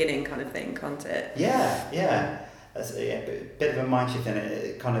be the beginning kind of thing, can't it? Yeah. That's a bit of a mind shift, and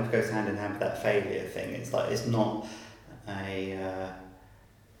it kind of goes hand in hand with that failure thing. It's like it's not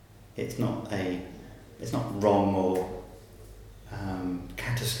wrong or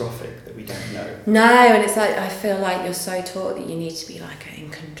catastrophic that we don't know. No, and it's like I feel like you're so taught that you need to be like in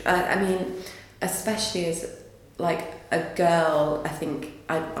control. I mean, especially as like a girl, I think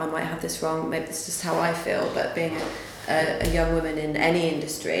I might have this wrong. Maybe it's just how I feel. But being a young woman in any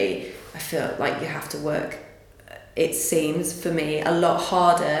industry, I feel like you have to work. It seems for me a lot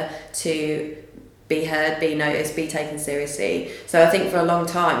harder to be heard, be noticed, be taken seriously. So I think for a long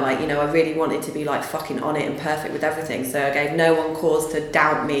time, I really wanted to be like fucking on it and perfect with everything. So I gave no one cause to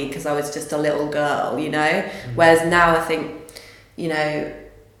doubt me because I was just a little girl, Whereas now I think,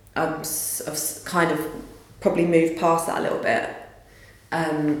 I've kind of probably moved past that a little bit,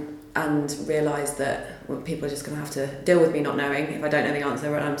 and realised that people are just going to have to deal with me not knowing if I don't know the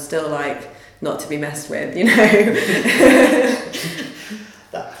answer, and I'm still like not to be messed with,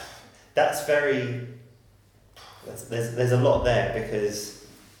 That's very. There's a lot there, because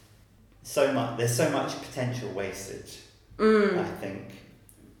there's so much potential wastage. I think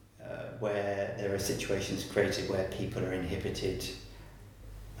where there are situations created where people are inhibited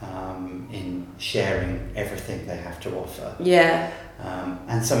in sharing everything they have to offer. Yeah.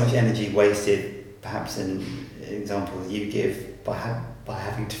 And so much energy wasted, perhaps in examples you give, by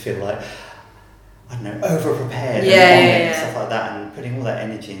having to feel like I don't know, over prepared and stuff like that, and putting all that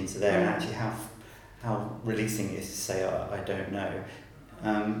energy into there, and actually how releasing it is to say I don't know.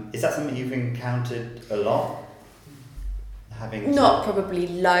 Is that something you've encountered a lot? Not probably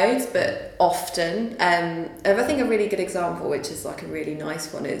loads, but often. I think a really good example, which is like a really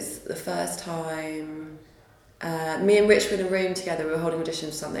nice one, is the first time me and Rich were in a room together. We were holding auditions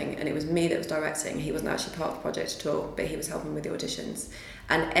for something, and it was me that was directing. He wasn't actually part of the project at all, but he was helping with the auditions.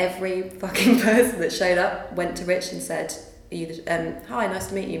 And every fucking person that showed up went to Rich and said, "Hi, nice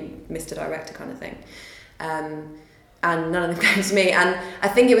to meet you, Mr. Director," kind of thing. And none of them came to me. And I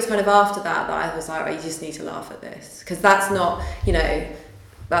think it was kind of after that I was like, you just need to laugh at this, because that's not,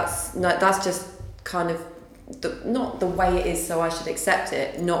 that's just kind of not the way it is, so I should accept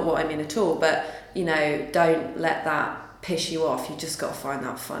it, not what I mean at all. But don't let that piss you off. You just got to find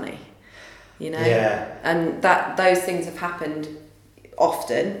that funny, Yeah. And that those things have happened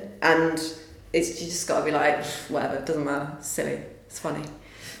often, and you just got to be like, whatever, it doesn't matter, it's silly, it's funny.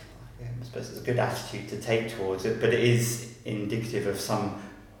 I suppose it's a good attitude to take towards it, but it is indicative of some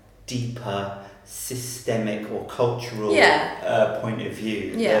deeper systemic or cultural point of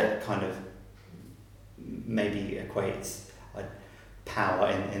view that kind of maybe equates power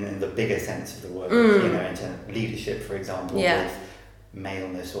in the bigger sense of the word, in terms of leadership, for example, with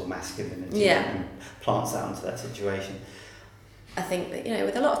maleness or masculinity, and plants that onto that situation. I think that,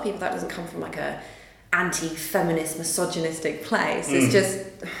 with a lot of people that doesn't come from like a anti-feminist, misogynistic place. It's just...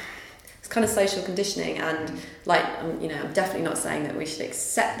 kind of social conditioning, and I'm definitely not saying that we should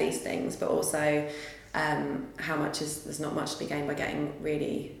accept these things, but also how much there's not much to be gained by getting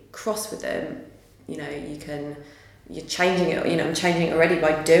really cross with them. You're changing it. I'm changing it already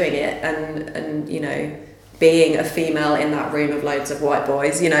by doing it, and being a female in that room of loads of white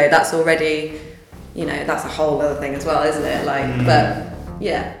boys. That's already, that's a whole other thing as well, isn't it? But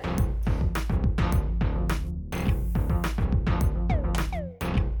yeah.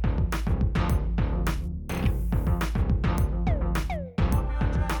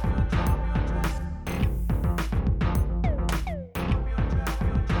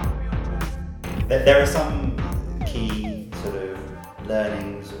 There are some key sort of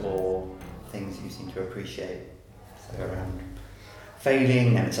learnings or things you seem to appreciate, so around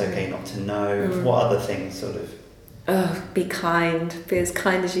failing, and it's okay not to know. What other things sort of? Be kind. Be as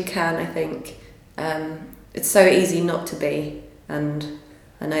kind as you can, I think. It's so easy not to be, and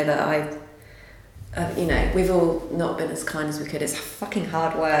I know that we've all not been as kind as we could. It's fucking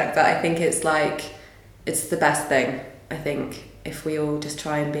hard work, but I think it's the best thing. I think if we all just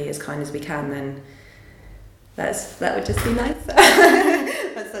try and be as kind as we can, then that would just be nice.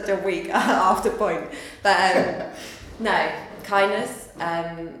 That's such a weak after point. But no, kindness,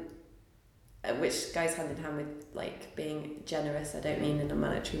 which goes hand in hand with being generous. I don't mean in a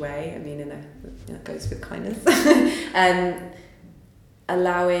monetary way. I mean it goes with kindness.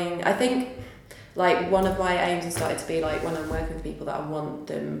 Allowing, I think, one of my aims has started to be when I'm working with people, that I want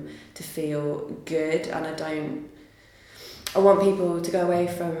them to feel good, and I want people to go away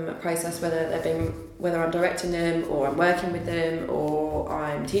from a process, whether I'm directing them or I'm working with them or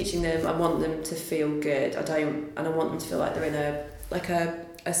I'm teaching them. I want them to feel good. I want them to feel like they're in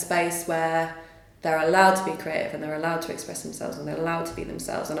a space where they're allowed to be creative and they're allowed to express themselves and they're allowed to be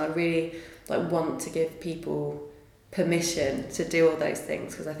themselves. And I really want to give people permission to do all those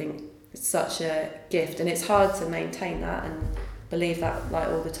things, because I think it's such a gift, and it's hard to maintain that and believe that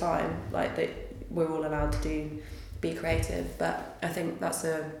all the time, that we're all allowed to be creative. But I think that's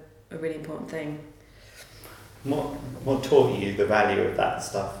a really important thing. What taught you the value of that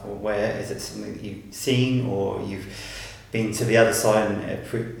stuff, or where is it something that you've seen, or you've been to the other side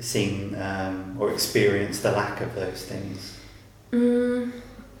and seen or experienced the lack of those things?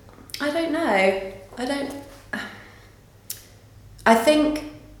 I don't know. I think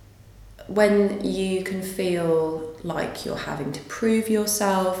when you can feel like you're having to prove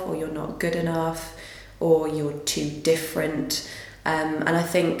yourself, or you're not good enough, or you're too different, and I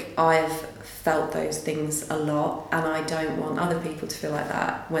think I've felt those things a lot, and I don't want other people to feel like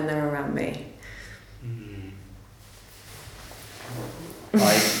that when they're around me.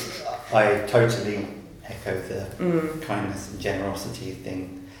 I totally echo the kindness and generosity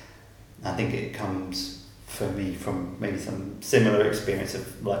thing. I think it comes for me from maybe some similar experience of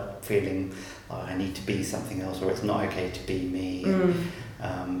feeling I need to be something else, or it's not okay to be me,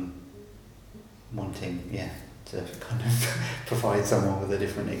 and wanting to kind of provide someone with a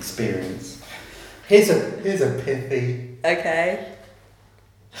different experience. Here's a pithy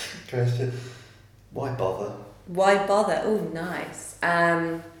question. Why bother? Why bother? Oh, nice.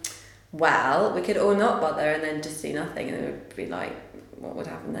 Well, we could all not bother and then just do nothing, and it would be what would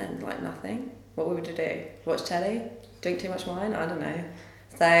happen then? Nothing. what would we do? Watch telly? Drink too much wine? I don't know.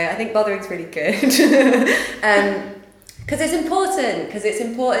 So I think bothering's really good. Because it's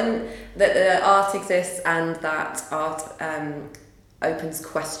important that the art exists and that art opens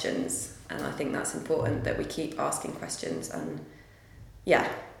questions, and I think that's important that we keep asking questions, and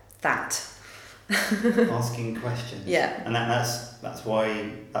that. Asking questions. Yeah. And that's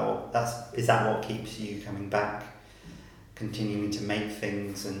why is that what keeps you coming back, continuing to make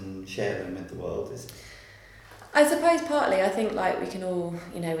things and share them with the world? I suppose partly. I think like we can all,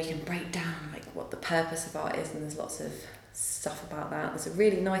 we can break down like what the purpose of art is, and there's lots of stuff about that. There's a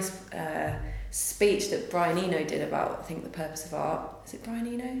really nice speech that Brian Eno did about, I think, the purpose of art. Is it Brian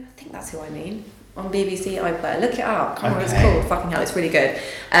Eno? I think that's who I mean. On BBC iPlayer. Look it up. Can't remember what it's called. Fucking hell, it's really good.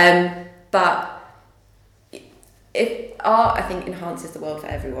 But if art, I think, enhances the world for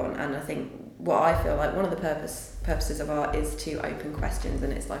everyone, and I think what I feel like one of the purposes of art is to open questions,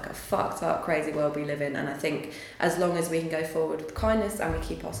 and it's like a fucked up, crazy world we live in, and I think as long as we can go forward with kindness and we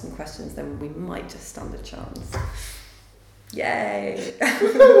keep asking questions, then we might just stand a chance. Yay!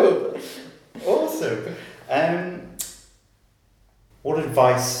 Awesome. What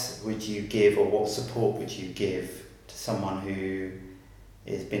advice would you give, or what support would you give to someone who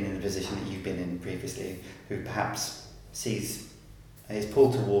has been in the position that you've been in previously, who perhaps is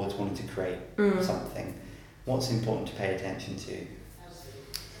pulled towards wanting to create something? What's important to pay attention to?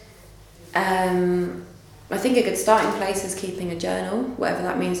 I think a good starting place is keeping a journal, whatever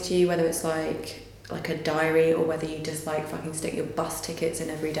that means to you, whether it's like a diary, or whether you just like fucking stick your bus tickets in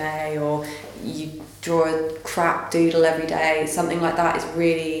every day, or you draw a crap doodle every day. Something like that is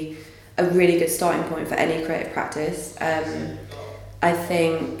really a really good starting point for any creative practice. I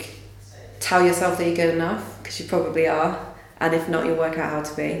think tell yourself that you're good enough, because you probably are, and if not, you'll work out how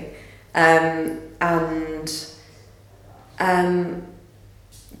to be.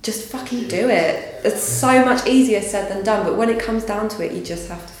 Just fucking do it. It's so much easier said than done, but when it comes down to it, you just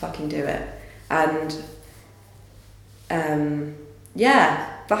have to fucking do it. And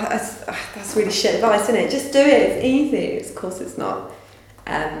that's really shit advice, isn't it? Just do it. It's easy. Of course it's not.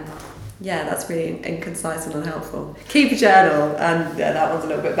 That's really inconcise and unhelpful. Keep a journal, and that one's a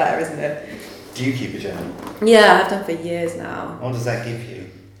little bit better, isn't it? Do you keep a journal? Yeah, I've done for years now. What does that give you?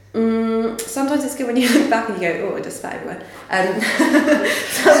 Sometimes it's good when you look back and you go, oh, I just spat everywhere.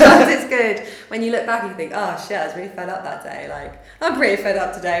 Sometimes it's good when you look back and you think, oh shit, I was really fed up that day. Like, I'm pretty fed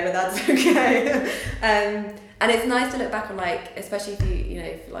up today, but that's okay. And it's nice to look back on, like, especially if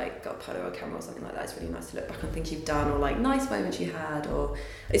if you like got a Polaroid camera or something like that, it's really nice to look back on things you've done, or like nice moments you had, or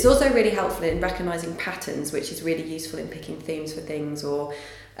it's also really helpful in recognising patterns, which is really useful in picking themes for things, or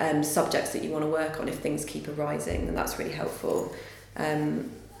subjects that you want to work on if things keep arising, and that's really helpful.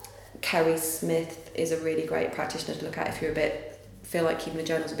 Kerry Smith is a really great practitioner to look at if you feel like keeping a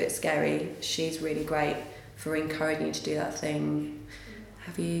journal's a bit scary. She's really great for encouraging you to do that thing.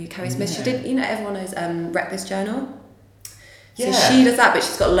 Have you, Kerry Smith? She did, everyone knows Reckless Journal. So she does that, but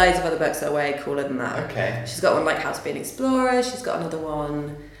she's got loads of other books that are way cooler than that. Okay. She's got one like How to Be an Explorer. She's got another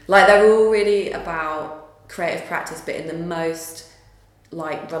one. Like, they're all really about creative practice, but in the most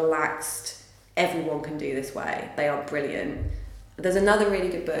like relaxed, everyone can do this way. They are brilliant. There's another really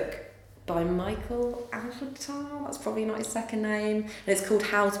good book by Michael Albertar, that's probably not his second name, and it's called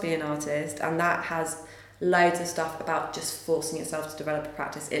How to Be an Artist, and that has loads of stuff about just forcing yourself to develop a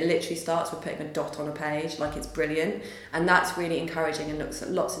practice. It literally starts with putting a dot on a page, like, it's brilliant, and that's really encouraging, and looks at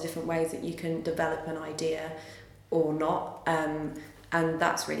lots of different ways that you can develop an idea or not, and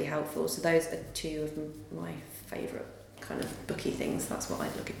that's really helpful. So those are two of my favourite kind of booky things. That's what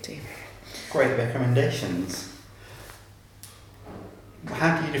I'd look into. Great recommendations.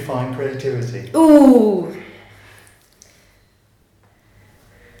 How do you define creativity? Ooh.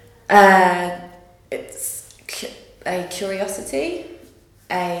 It's a curiosity,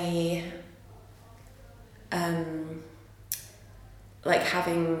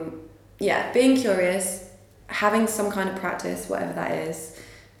 being curious, having some kind of practice, whatever that is,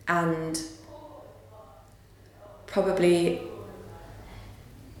 and probably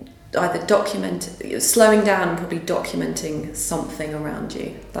either slowing down and probably documenting something around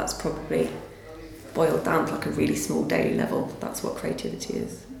you. That's probably boiled down to like a really small daily level. That's what creativity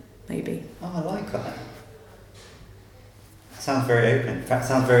is, maybe. Oh, I like that. Sounds very open. In fact,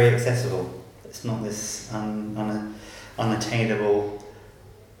 sounds very accessible. It's not this unattainable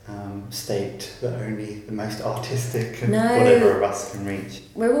state that only the most artistic and whatever of us can reach.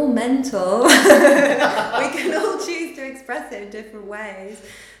 We're all mental. We can all choose to express it in different ways.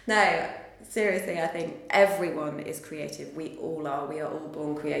 No, seriously, I think everyone is creative. We all are. We are all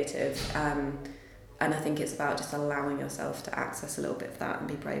born creative. And I think it's about just allowing yourself to access a little bit of that and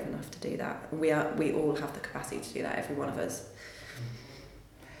be brave enough to do that. And we all have the capacity to do that, every one of us.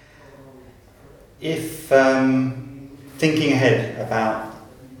 If thinking ahead about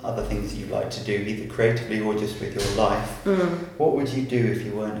other things you'd like to do, either creatively or just with your life, what would you do if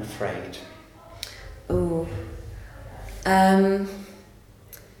you weren't afraid? Ooh. I'd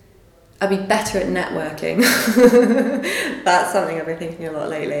be better at networking. That's something I've been thinking a lot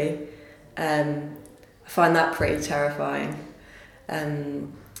lately. I find that pretty terrifying.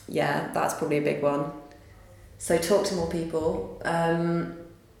 Yeah, that's probably a big one. So talk to more people.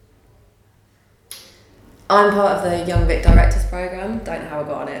 I'm part of the Young Vic Directors Programme. Don't know how I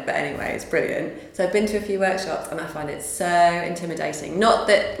got on it, but anyway, it's brilliant. So I've been to a few workshops and I find it so intimidating. Not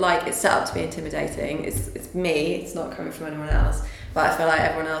that like it's set up to be intimidating. It's me. It's not coming from anyone else. But I feel like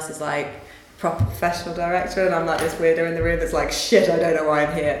everyone else is like proper professional director, and I'm like this weirdo in the room that's like, shit, I don't know why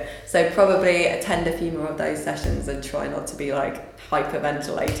I'm here. So probably attend a few more of those sessions and try not to be like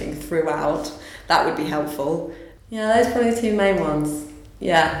hyperventilating throughout. That would be helpful. Yeah, those are probably the two main ones.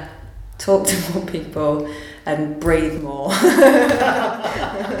 Yeah. Talk to more people and breathe more.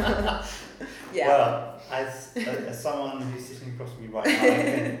 Yeah. Well, as someone who's sitting across from me right now, I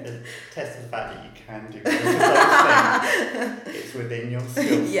can attest to the fact that you can do both of those things. It's within your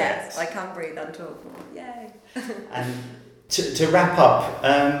skill set. Yes, I can breathe and talk more. Yay. And to wrap up,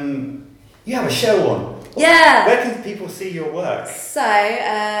 you have a show on. Yeah. Where can people see your work? So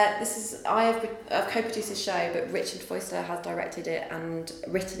I've co-produced this show, but Richard Foister has directed it and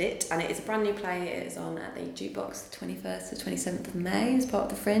written it, and it is a brand new play. It is on at the Jukebox the 21st to 27th of May as part of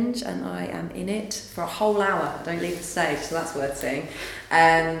the Fringe, and I am in it for a whole hour. I don't leave the stage, so that's worth seeing.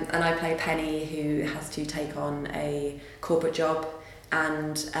 And I play Penny, who has to take on a corporate job,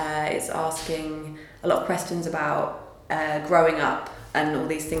 and it's asking a lot of questions about growing up and all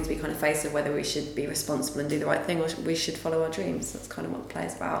these things we kind of face of whether we should be responsible and do the right thing or we should follow our dreams. That's kind of what the play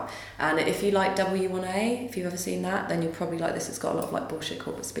is about. And if you like W1A, if you've ever seen that, then you'll probably like this. It's got a lot of like bullshit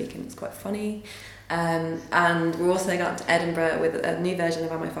corporate speaking. It's quite funny. And we're also going up to Edinburgh with a new version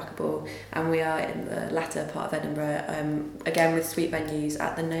of Am I Fuckable, and we are in the latter part of Edinburgh, again with sweet venues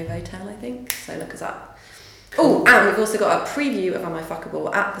at the Novotel, I think. So look us up. Oh, and we've also got a preview of Am I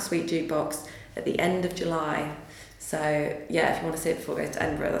Fuckable at the Sweet Jukebox at the end of July. So yeah, if you want to see it before it goes to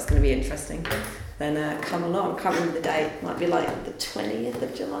Edinburgh, that's going to be interesting. Then come along. Can't remember the date. Might be like the 20th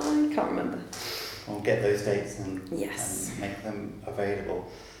of July. Can't remember. We'll get those dates and make them available.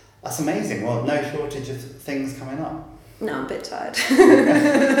 That's amazing. Well, no shortage of things coming up. No, I'm a bit tired.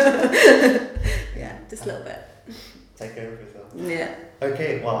 Yeah, just a little bit. Take care of yourself. Yeah.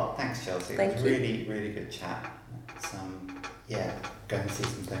 Okay, well, thanks, Chelsea. Thank it was you. Really, really good chat. It's, go and see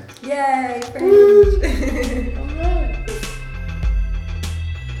some things. Yay, Fringe! Alright.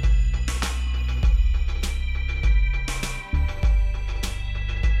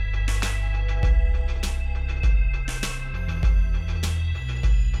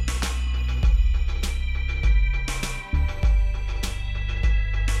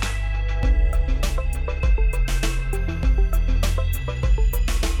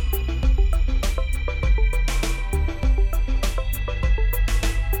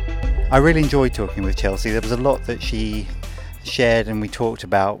 I really enjoyed talking with Chelsea. There was a lot that she shared and we talked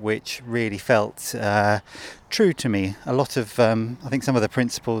about which really felt true to me. A lot of, I think some of the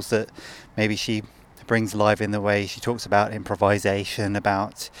principles that maybe she brings alive in the way she talks about improvisation,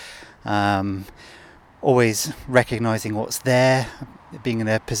 about always recognising what's there, being in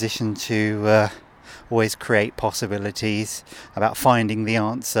a position to always create possibilities, about finding the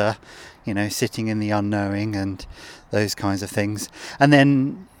answer, sitting in the unknowing and those kinds of things. And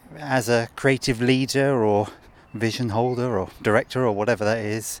then as a creative leader or vision holder or director or whatever that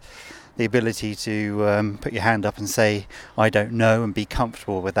is, the ability to put your hand up and say I don't know and be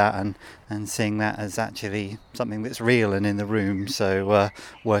comfortable with that and seeing that as actually something that's real and in the room, so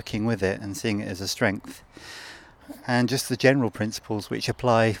working with it and seeing it as a strength. And just the general principles which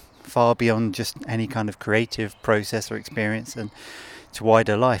apply far beyond just any kind of creative process or experience and to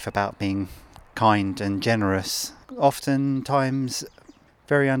wider life, about being kind and generous, oftentimes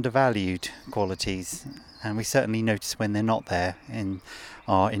very undervalued qualities, and we certainly notice when they're not there in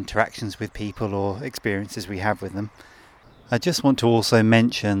our interactions with people or experiences we have with them. I just want to also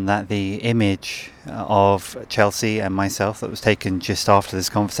mention that the image of Chelsea and myself that was taken just after this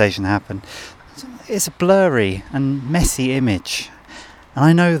conversation happened is a blurry and messy image, and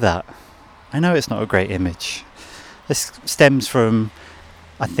I know that. I know it's not a great image. This stems from,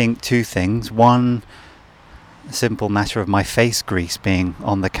 I think, two things. One, a simple matter of my face grease being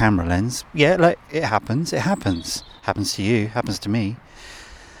on the camera lens. Yeah, like it happens. Happens to you, happens to me.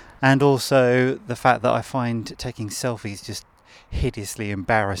 And also the fact that I find taking selfies just hideously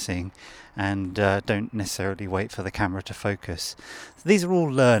embarrassing, and don't necessarily wait for the camera to focus. So these are all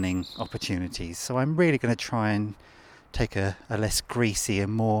learning opportunities, so I'm really going to try and take a less greasy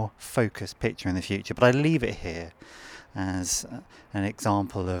and more focused picture in the future, but I leave it here as an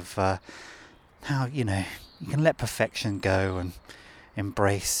example of how you can let perfection go and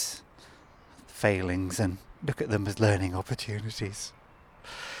embrace failings and look at them as learning opportunities.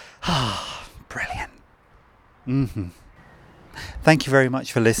 Brilliant. Thank you very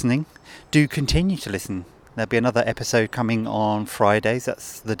much for listening. Do continue to listen. There'll be another episode coming on Fridays.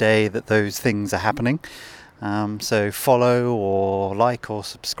 That's the day that those things are happening. So follow or like or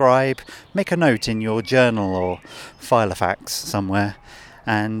subscribe. Make a note in your journal or Filofax somewhere.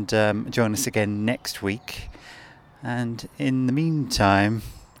 And join us again next week. And in the meantime,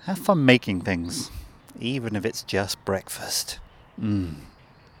 have fun making things. Even if it's just breakfast.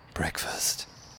 Breakfast.